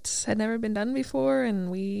that had never been done before,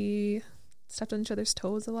 and we stepped on each other's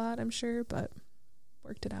toes a lot, I'm sure, but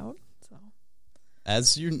worked it out. So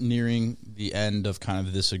as you're nearing the end of kind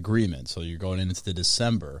of this agreement, so you're going into the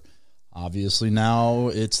December, obviously now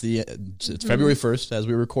it's February 1st as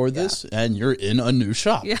we record this, and you're in a new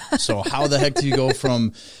shop. So how the heck do you go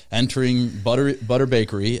from entering Butter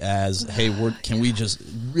Bakery as, hey, can we just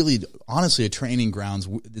really, honestly, a training grounds,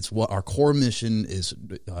 it's what our core mission is,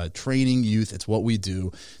 training youth, it's what we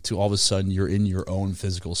do, to all of a sudden you're in your own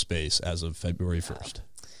physical space as of February 1st?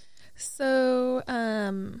 So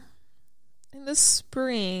in the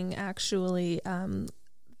spring, actually,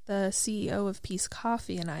 the CEO of Peace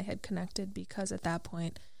Coffee and I had connected, because at that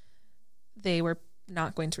point they were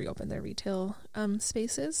not going to reopen their retail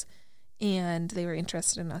spaces, and they were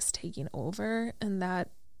interested in us taking over, and that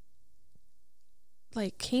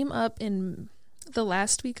like came up in the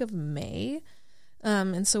last week of May,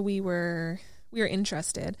 and so we were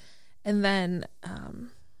interested, and then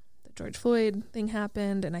the George Floyd thing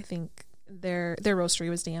happened, and I think their roastery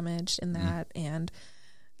was damaged in that, and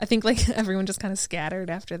I think like everyone just kind of scattered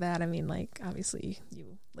after that. I mean, like, obviously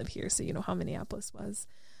you live here, so you know how Minneapolis was.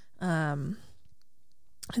 And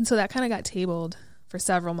so that kind of got tabled for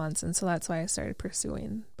several months. And so that's why I started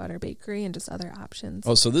pursuing Butter Bakery and just other options.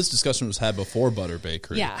 Oh, so this discussion was had before Butter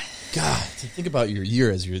Bakery. Yeah. God, to think about your year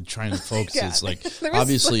as you're trying to focus, it's like,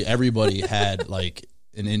 obviously everybody had like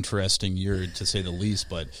an interesting year, to say the least,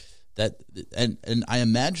 but and I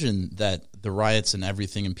imagine that the riots and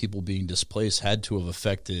everything and people being displaced had to have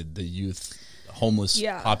affected the youth homeless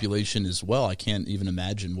population as well. I can't even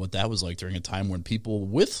imagine what that was like during a time when people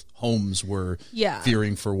with homes were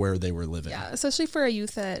fearing for where they were living. Yeah, especially for a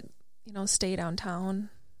youth that, you know, stay downtown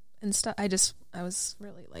and stuff. I was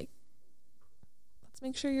really like, let's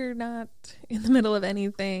make sure you're not in the middle of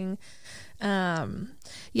anything.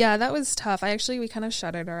 Yeah, that was tough. We kind of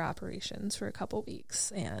shuttered our operations for a couple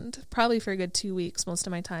weeks, and probably for a good 2 weeks, most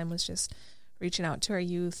of my time was just reaching out to our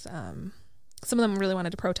youth. Some of them really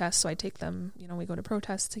wanted to protest, so I take them, you know, we go to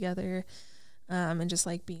protests together, and just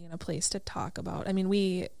like being in a place to talk about. I mean,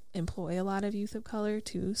 we employ a lot of youth of color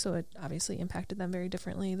too, so it obviously impacted them very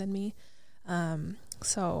differently than me.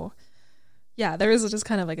 So yeah, there was just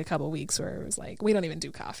kind of like a couple weeks where it was like, we don't even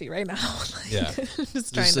do coffee right now.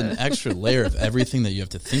 Just an extra layer of everything that you have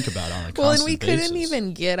to think about on a constant basis. Well, and we couldn't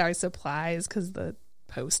even get our supplies because the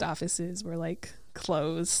post offices were like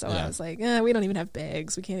closed. So I was like, we don't even have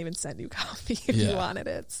bags. We can't even send you coffee if you wanted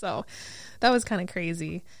it. So that was kind of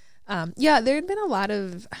crazy. There had been a lot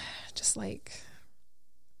of just like,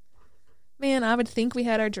 man, I would think we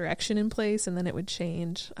had our direction in place and then it would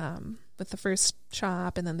change. With the first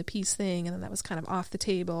shop and then the peace thing, and then that was kind of off the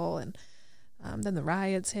table, and then the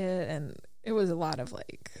riots hit, and it was a lot of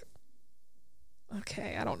like,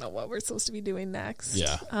 okay, I don't know what we're supposed to be doing next.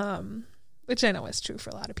 Which I know is true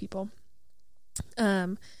for a lot of people.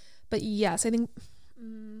 But yes, I think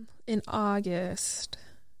in August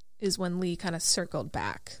is when Lee kind of circled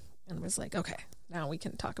back and was like, okay, now we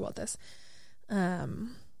can talk about this.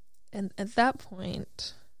 And at that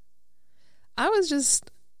point, I was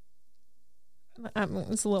just,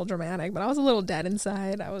 it's a little dramatic, but I was a little dead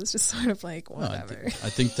inside. I was just sort of like, whatever. No, I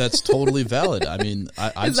think that's totally valid. I mean,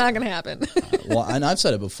 it's not going to happen. Well, and I've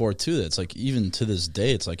said it before too, that it's like, even to this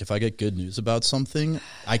day, it's like, if I get good news about something,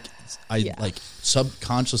 I like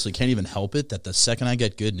subconsciously can't even help it, that the second I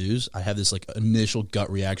get good news, I have this like initial gut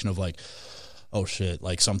reaction of like, oh shit,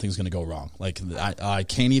 like something's going to go wrong. Like I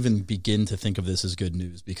can't even begin to think of this as good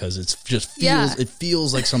news because it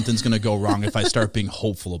feels like something's going to go wrong if I start being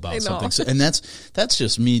hopeful about something. So, and that's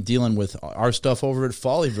just me dealing with our stuff over at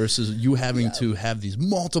Folly versus you having to have these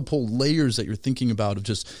multiple layers that you're thinking about of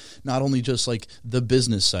just not only just like the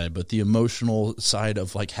business side, but the emotional side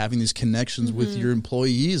of like having these connections with your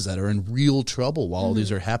employees that are in real trouble while all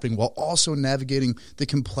these are happening, while also navigating the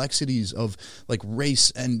complexities of like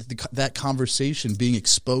race and that conversation being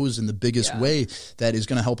exposed in the biggest way that is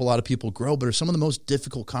going to help a lot of people grow, but are some of the most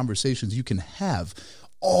difficult conversations you can have,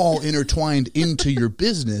 all intertwined into your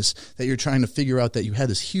business that you're trying to figure out that you had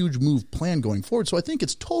this huge move plan going forward. So I think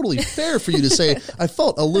it's totally fair for you to say, I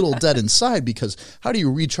felt a little dead inside, because how do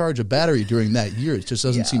you recharge a battery during that year? It just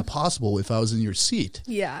doesn't seem possible if I was in your seat.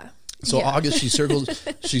 Yeah. So August, she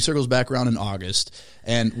circles back around in August.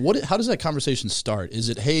 And how does that conversation start? Is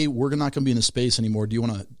it, hey, we're not going to be in the space anymore. Do you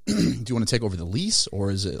want to take over the lease, or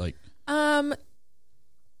is it like?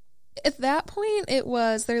 At that point,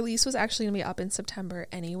 their lease was actually going to be up in September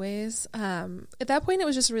anyways. At that point, it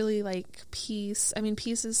was just really like Peace. I mean,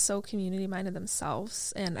 Peace is so community minded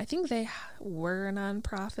themselves, and I think they were a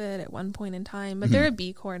nonprofit at one point in time, but they're a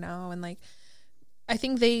B Corp now, and like I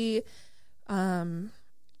think they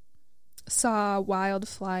saw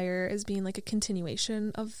Wildflyer as being like a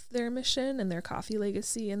continuation of their mission and their coffee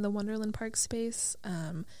legacy in the Wonderland Park space,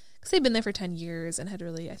 because they've been there for 10 years and had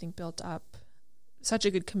really, I think, built up such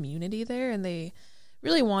a good community there, and they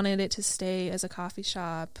really wanted it to stay as a coffee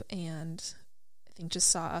shop, and I think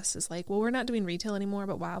just saw us as like, well, we're not doing retail anymore,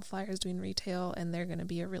 but Wildflyer is doing retail, and they're going to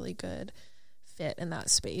be a really good fit in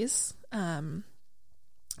that space.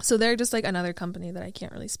 So they're just like another company that I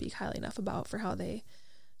can't really speak highly enough about for how they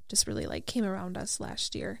just really like came around us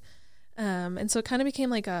last year. And so it kind of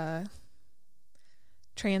became like a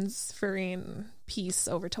transferring Peace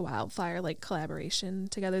over to Wildflyer, like collaboration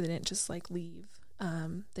together. They didn't just like leave.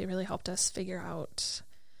 They really helped us figure out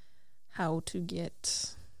how to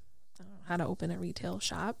open a retail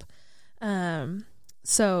shop.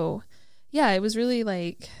 So yeah, it was really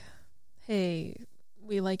like, hey,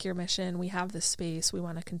 we like your mission. We have this space. We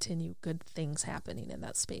want to continue good things happening in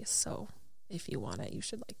that space. So if you want it, you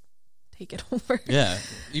should like take it over. Yeah.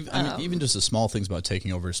 Even just the small things about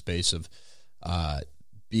taking over a space of,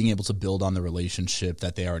 being able to build on the relationship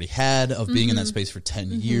that they already had, of being in that space for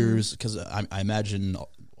 10 years. Because I imagine,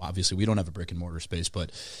 obviously, we don't have a brick and mortar space,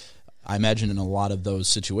 but I imagine in a lot of those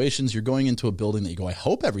situations, you're going into a building that you go, I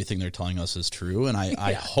hope everything they're telling us is true, and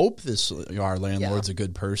I hope our landlord's a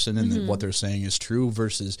good person and that what they're saying is true,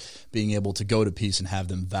 versus being able to go to Peace and have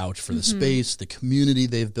them vouch for the space, the community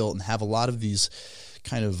they've built, and have a lot of these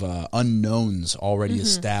kind of unknowns already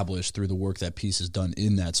established through the work that Peace has done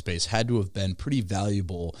in that space had to have been pretty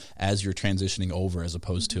valuable as you're transitioning over, as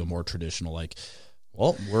opposed to a more traditional, like,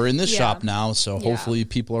 well, we're in this shop now, so hopefully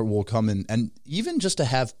people will come in. And even just to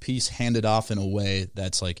have Peace handed off in a way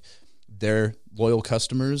that's like their loyal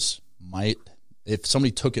customers might, if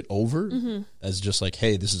somebody took it over as just like,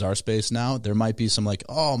 hey, this is our space now, there might be some like,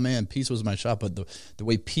 oh man, Peace was my shop. But the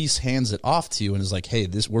way Peace hands it off to you and is like, hey,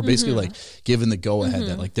 we're basically like giving the go ahead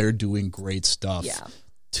that like they're doing great stuff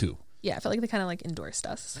too. Yeah, I felt like they kind of like endorsed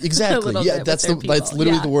us. Exactly. Yeah, that's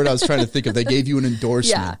literally the word I was trying to think of. They gave you an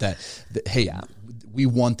endorsement that hey, we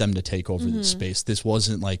want them to take over this space. This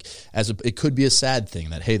wasn't like it could be a sad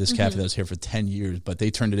thing that, hey, this cafe that was here for 10 years, but they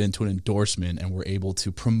turned it into an endorsement and were able to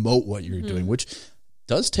promote what you're doing, which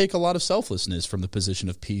does take a lot of selflessness from the position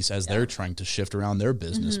of Peace as they're trying to shift around their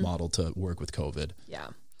business model to work with COVID. Yeah.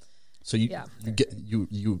 So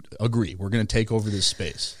you agree, we're going to take over this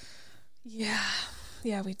space. Yeah.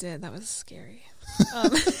 Yeah, we did. That was scary.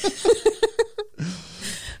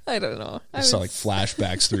 I don't know. I saw like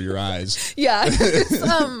flashbacks through your eyes. Yeah. It's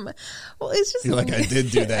just... You're like, I did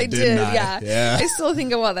do that, didn't I? Yeah. I still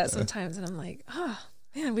think about that sometimes, and I'm like, oh,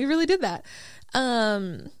 man, we really did that.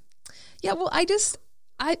 Yeah, well, I just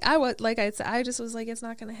was like, it's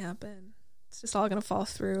not going to happen. It's just all going to fall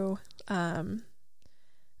through. I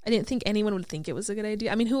didn't think anyone would think it was a good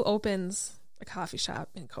idea. I mean, who opens a coffee shop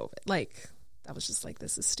in COVID? Like, that was just like,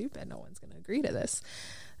 this is stupid. No one's going to agree to this.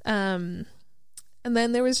 And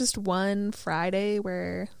then there was just one Friday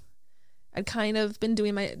where I'd kind of been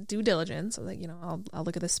doing my due diligence. I was like, I'll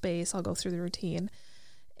look at the space. I'll go through the routine.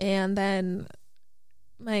 And then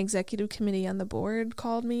my executive committee on the board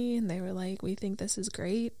called me, and they were like, we think this is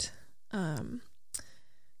great. And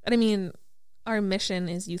I mean, our mission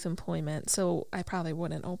is youth employment, so I probably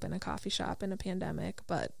wouldn't open a coffee shop in a pandemic,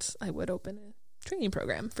 but I would open a training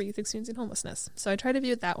program for youth experiencing homelessness. So I try to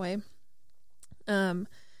view it that way.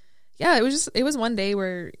 Yeah, it was one day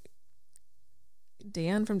where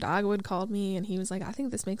Dan from Dogwood called me and he was like, I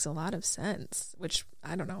think this makes a lot of sense, which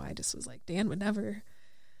I don't know. I just was like, Dan would never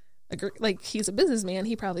agree. Like, he's a businessman.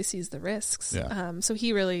 He probably sees the risks. Yeah. So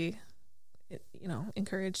he really,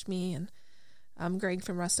 encouraged me, and Greg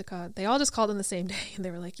from Rustica, they all just called on the same day and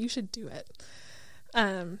they were like, you should do it.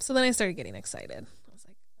 So then I started getting excited. I was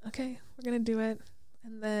like, okay, we're going to do it.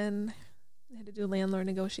 And then I had to do landlord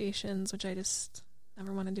negotiations, which I just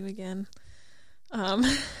never want to do again.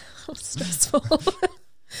 Stressful.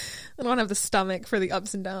 I don't have the stomach for the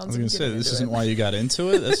ups and downs. I was going to say, this isn't why you got into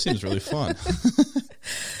it? That seems really fun.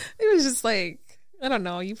 It was just like, I don't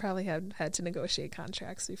know. You probably had to negotiate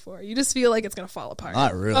contracts before. You just feel like it's going to fall apart.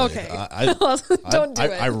 Not really. Okay. Don't do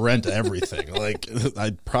it. I rent everything. Like,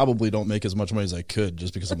 I probably don't make as much money as I could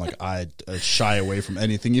just because I'm like, I shy away from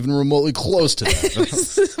anything even remotely close to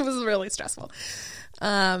that. It was really stressful.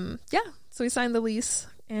 So we signed the lease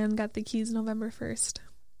and got the keys November 1st.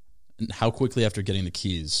 And how quickly after getting the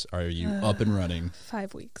keys are you up and running?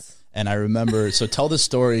 5 weeks. And I remember, so tell the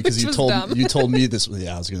story because you told me this.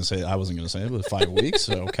 Yeah, I wasn't going to say it, but 5 weeks.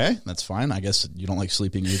 So, okay, that's fine. I guess you don't like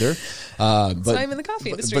sleeping either. But so I'm in the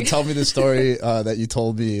coffee industry. But tell me the story that you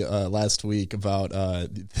told me last week about.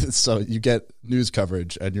 So you get news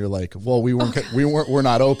coverage, and you're like, "Well, we're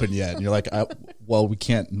not open yet." And you're like, "Well, we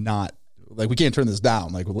can't turn this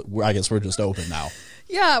down. Like, I guess we're just open now."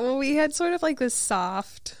 Yeah, well, we had sort of like this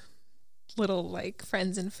soft little like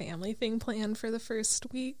friends and family thing planned for the first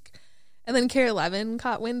week, and then Care 11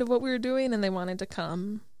 caught wind of what we were doing and they wanted to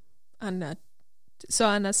come on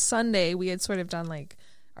a Sunday. We had sort of done like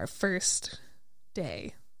our first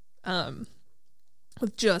day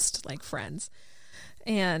with just like friends,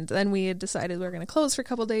 and then we had decided we were going to close for a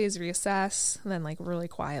couple days, reassess, and then like really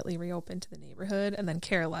quietly reopen to the neighborhood. And then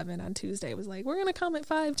Care 11 on Tuesday was like, we're going to come at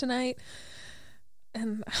 5 tonight,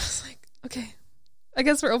 and I was like, okay, I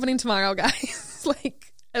guess we're opening tomorrow, guys.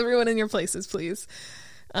 Like, everyone in your places, please.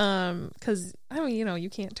 Because, you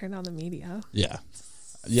can't turn down the media. Yeah.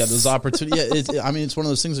 Yeah, there's opportunity. Yeah, it's one of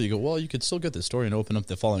those things that you go, well, you could still get the story and open up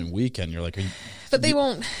the following weekend. You're like, but they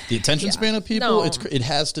won't. The attention span of people, no. It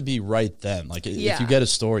has to be right then. Like, if you get a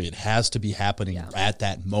story, it has to be happening at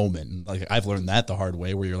that moment. And like, I've learned that the hard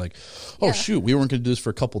way, where you're like, oh shoot, we weren't going to do this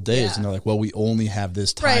for a couple days, and they're like, well, we only have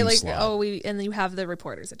this time slot. And then you have the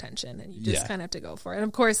reporter's attention, and you just kind of have to go for it. And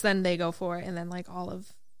of course, then they go for it, and then like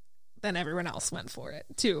then everyone else went for it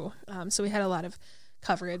too. So we had a lot of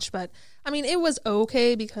coverage, but it was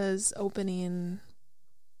okay because opening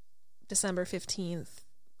December 15th,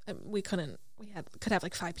 we could have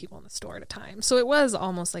like 5 people in the store at a time. So it was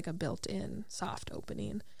almost like a built-in soft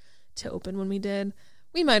opening to open when we did.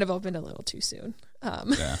 We might have opened a little too soon.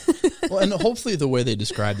 Yeah. Well, and hopefully the way they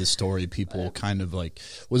described the story, people kind of like,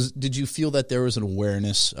 did you feel that there was an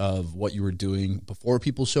awareness of what you were doing before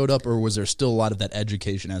people showed up, or was there still a lot of that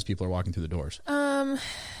education as people are walking through the doors?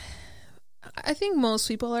 I think most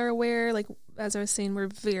people are aware. Like, as I was saying, we're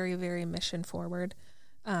very, very mission forward.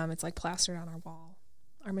 It's like plastered on our wall,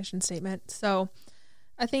 our mission statement. So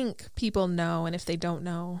I think people know, and if they don't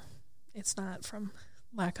know, it's not from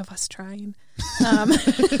lack of us trying.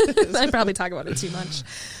 I probably talk about it too much.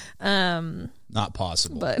 Not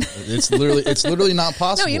possible. But it's literally not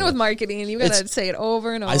possible. No, with marketing, you gotta say it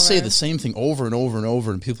over and over. I say the same thing over and over and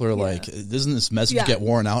over, and people are like, doesn't this message get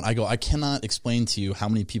worn out? I go, I cannot explain to you how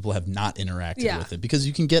many people have not interacted with it, because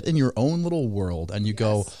you can get in your own little world and you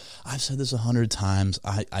go, I've said this 100 times.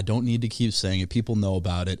 I don't need to keep saying it. People know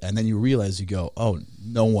about it. And then you realize, you go, oh,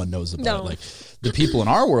 no one knows about it. Like, the people in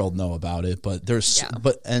our world know about it, but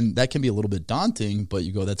and that can be a little bit daunting, but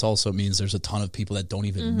you go, that also means there's a ton of people that don't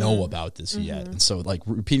even know about this yet. And so like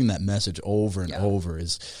repeating that message over and over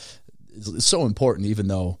is so important, even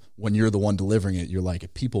though when you're the one delivering it, you're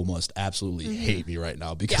like, people must absolutely hate me right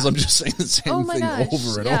now because I'm just saying the same thing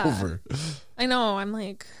over and over. I know. I'm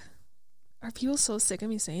like, are people so sick of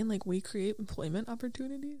me saying like we create employment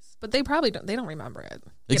opportunities? But they probably don't. They don't remember it.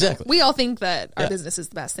 Exactly. We all think that our business is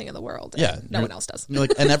the best thing in the word. And no one else does. You're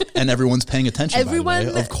like, and everyone's paying attention. Everyone, by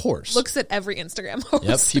the way, of course, looks at every Instagram post.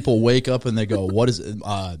 Yep. People wake up and they go, "What is it?"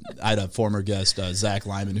 I had a former guest, Zach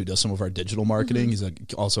Lyman, who does some of our digital marketing. He's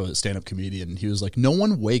also a stand-up comedian. And he was like, "No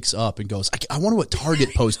one wakes up and goes, I wonder what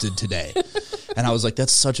Target posted today." And I was like,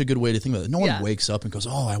 that's such a good way to think about it. No one wakes up and goes,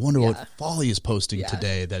 oh, I wonder what Folly is posting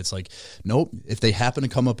today. That it's like, nope. If they happen to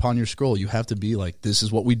come upon your scroll, you have to be like, this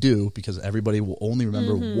is what we do, because everybody will only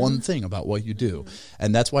remember one thing about what you do.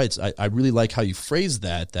 And that's why I really like how you phrase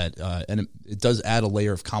that and it does add a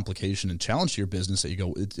layer of complication and challenge to your business, that you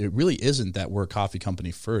go, it really isn't that we're a coffee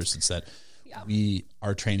company first. It's that we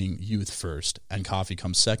are training youth first and coffee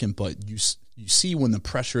comes second. But you see when the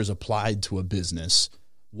pressure is applied to a business,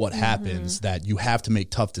 what happens, that you have to make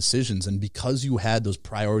tough decisions. And because you had those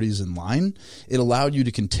priorities in line, it allowed you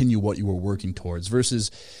to continue what you were working towards,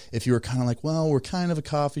 versus if you were kind of like, well, we're kind of a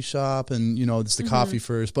coffee shop and, you know, it's the coffee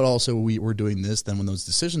first, but also we're doing this. Then when those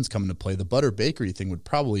decisions come into play, the butter bakery thing would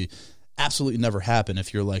probably absolutely never happen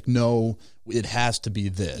if you're like, no, it has to be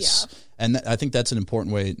this. Yeah. And I think that's an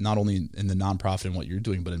important way, not only in the nonprofit and what you're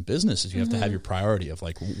doing, but in business, is you have to have your priority of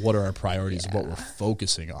like, what are our priorities of what we're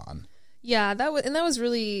focusing on. Yeah, that was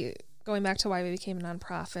really going back to why we became a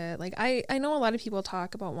nonprofit. Like I know a lot of people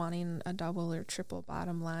talk about wanting a double or triple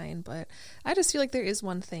bottom line, but I just feel like there is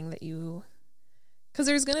one thing that because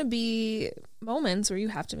there's going to be moments where you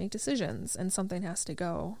have to make decisions and something has to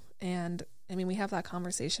go. And I mean, we have that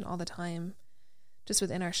conversation all the time, just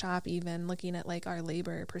within our shop, even looking at like our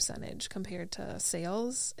labor percentage compared to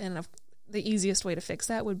sales. And the easiest way to fix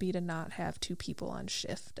that would be to not have 2 people on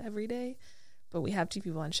shift every day. But we have 2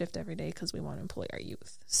 people on shift every day because we want to employ our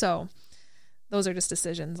youth. So those are just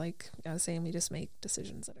decisions. Like I was saying, we just make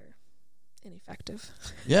decisions that are ineffective.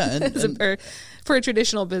 Yeah. And for a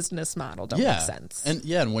traditional business model, don't make sense.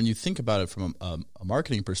 And when you think about it from a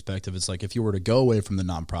marketing perspective, it's like if you were to go away from the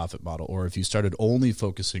nonprofit model, or if you started only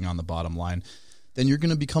focusing on the bottom line, then you're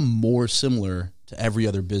going to become more similar to every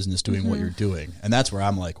other business doing what you're doing. And that's where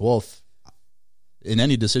I'm like, well, if in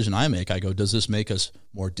any decision I make, I go, does this make us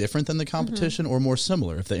more different than the competition or more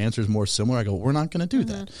similar? If the answer is more similar, I go, we're not going to do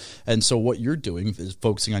that. And so what you're doing is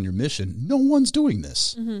focusing on your mission. No one's doing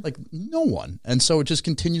this. Like no one. And so it just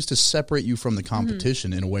continues to separate you from the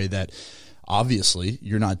competition in a way that obviously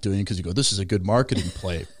you're not doing because you go, this is a good marketing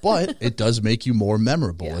play, but it does make you more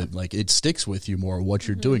memorable. Yeah. It sticks with you more what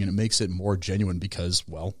you're doing, and it makes it more genuine because,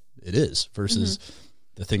 well, it is, versus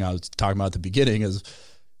the thing I was talking about at the beginning is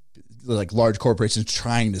like large corporations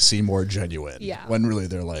trying to seem more genuine when really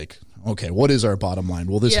they're like, okay, what is our bottom line?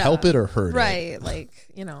 Will this help it or hurt it? Right. Like,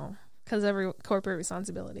 you know, because every corporate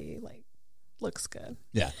responsibility like looks good.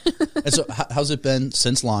 Yeah. And so how's it been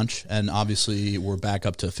since launch? And obviously we're back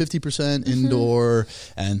up to 50% indoor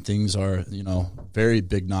and things are, you know, very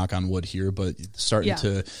big knock on wood here, but starting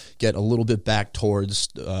to get a little bit back towards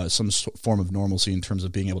some form of normalcy in terms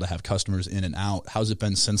of being able to have customers in and out. How's it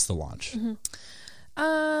been since the launch?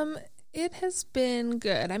 It has been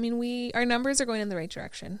good. I mean, our numbers are going in the right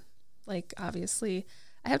direction. Like, obviously,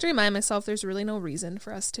 I have to remind myself there's really no reason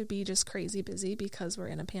for us to be just crazy busy because we're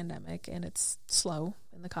in a pandemic and it's slow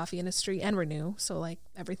in the coffee industry and we're new. So, like,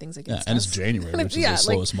 everything's against us. And it's January, which is the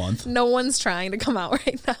slowest month. No one's trying to come out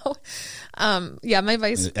right now. My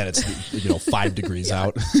vice... And it's, 5 degrees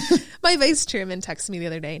out. My vice chairman texted me the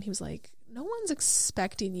other day and he was like, no one's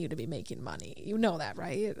expecting you to be making money. You know that,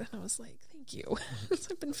 right? And I was like, thank you.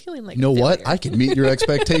 I've been feeling like, you know what? I can meet your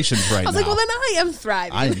expectations right now. I was like, well, then I am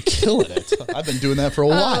thriving. I am killing it. I've been doing that for a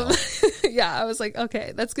while. I was like,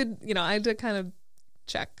 okay, that's good. You know, I had to kind of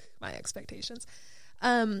check my expectations.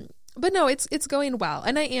 But no, it's going well.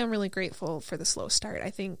 And I am really grateful for the slow start. I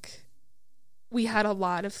think we had a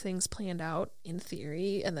lot of things planned out in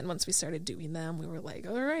theory. And then once we started doing them, we were like,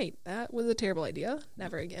 all right, that was a terrible idea.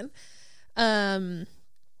 Never again. So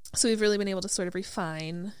we've really been able to sort of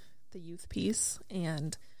refine the youth piece,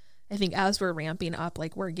 and I think as we're ramping up,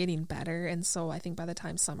 like, we're getting better. And so I think by the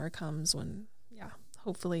time summer comes, when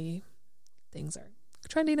hopefully things are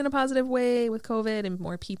trending in a positive way with COVID and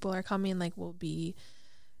more people are coming, like, we'll be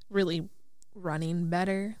really running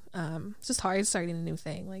better. It's just hard starting a new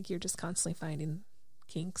thing. Like, you're just constantly finding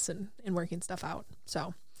kinks and working stuff out.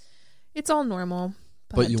 So it's all normal.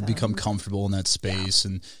 But you'll become comfortable in that space,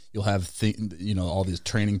 and you'll have all these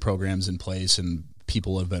training programs in place, and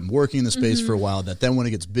people have been working in the space for a while, that then when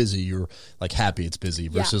it gets busy, you're like happy it's busy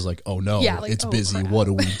versus like, oh no, it's busy. Crap. What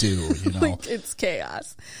do we do? You know, like, it's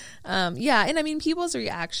chaos. And I mean, people's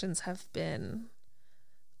reactions have been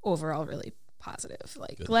overall really positive.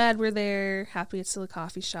 Like, good. Glad we're there, happy it's still a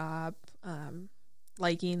coffee shop,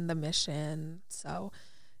 liking the mission. So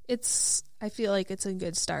I feel like it's a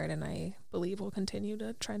good start, and I believe we'll continue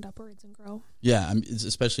to trend upwards and grow. Yeah, I mean,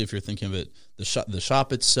 especially if you're thinking of it, the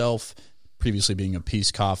shop itself, previously being a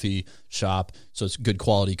Peace Coffee shop, so it's good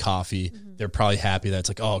quality coffee. They're probably happy that it's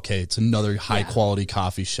like, oh, okay, it's another high quality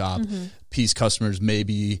coffee shop. Peace customers may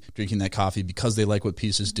be drinking that coffee because they like what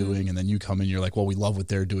Peace is doing, and then you come in, you're like, well, we love what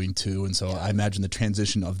they're doing too. And so I imagine the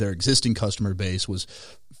transition of their existing customer base was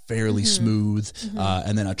fairly smooth,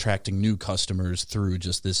 and then attracting new customers through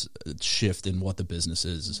just this shift in what the business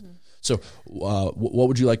is. So what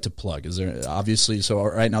would you like to plug? Is there obviously, so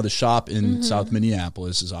right now the shop in South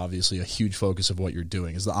Minneapolis is obviously a huge focus of what you're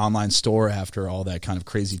doing. Is the online store, after all that kind of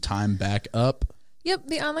crazy time, back up? Yep,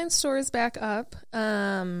 the online store is back up.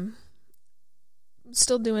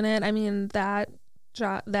 Still doing it. I mean, that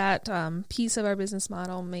piece of our business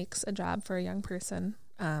model makes a job for a young person.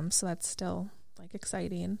 So that's still like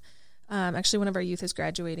exciting. Actually, one of our youth is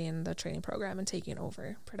graduating the training program and taking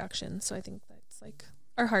over production. So I think that's like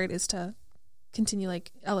our heart is to continue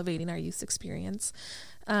like elevating our youth experience.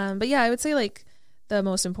 But yeah, I would say like the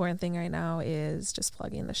most important thing right now is just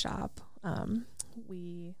plugging the shop.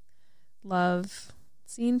 We love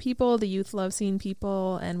seeing people, the youth love seeing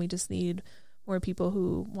people, and we just need more people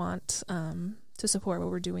who want to support what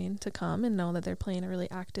we're doing to come and know that they're playing a really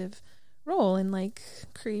active role in like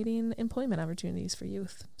creating employment opportunities for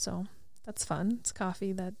youth. So that's fun. It's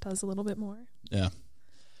coffee that does a little bit more. Yeah.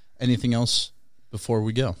 Anything else before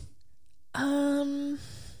we go?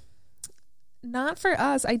 Not for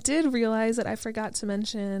us. I did realize that I forgot to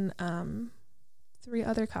mention 3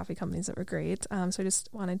 other coffee companies that were great. So I just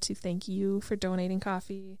wanted to thank you for donating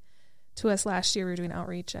coffee to us last year. We were doing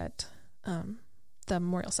outreach at the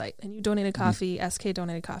memorial site, and you donated coffee, SK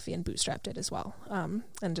donated coffee, and Bootstrap did as well.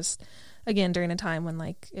 And just, again, during a time when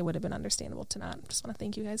like it would have been understandable to not. Just want to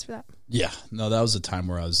thank you guys for that. Yeah, no, that was a time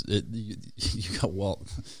where you got, well,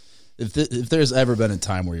 if there's ever been a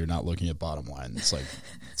time where you're not looking at bottom line, it's like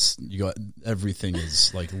everything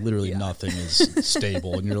is like literally nothing is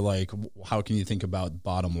stable, and you're like, how can you think about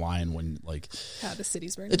bottom line when like the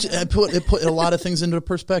city's burning? It put a lot of things into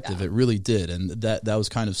perspective. Yeah. It really did, and that was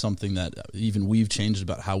kind of something that even we've changed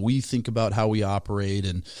about how we think about how we operate,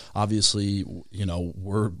 and obviously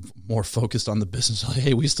we're more focused on the business. Like,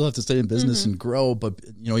 hey, we still have to stay in business and grow, but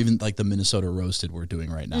even like the Minnesota Roasted we're doing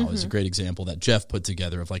right now is a great example that Jeff put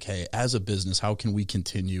together of like, hey, as a business, how can we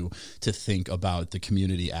continue to think about the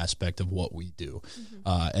community aspect of what we do?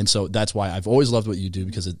 And so that's why I've always loved what you do,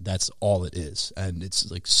 because that's all it is. And it's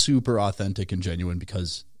like super authentic and genuine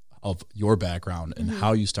because of your background and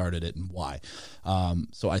how you started it and why.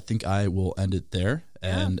 So I think I will end it there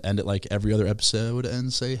and end it like every other episode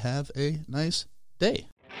and say, have a nice day.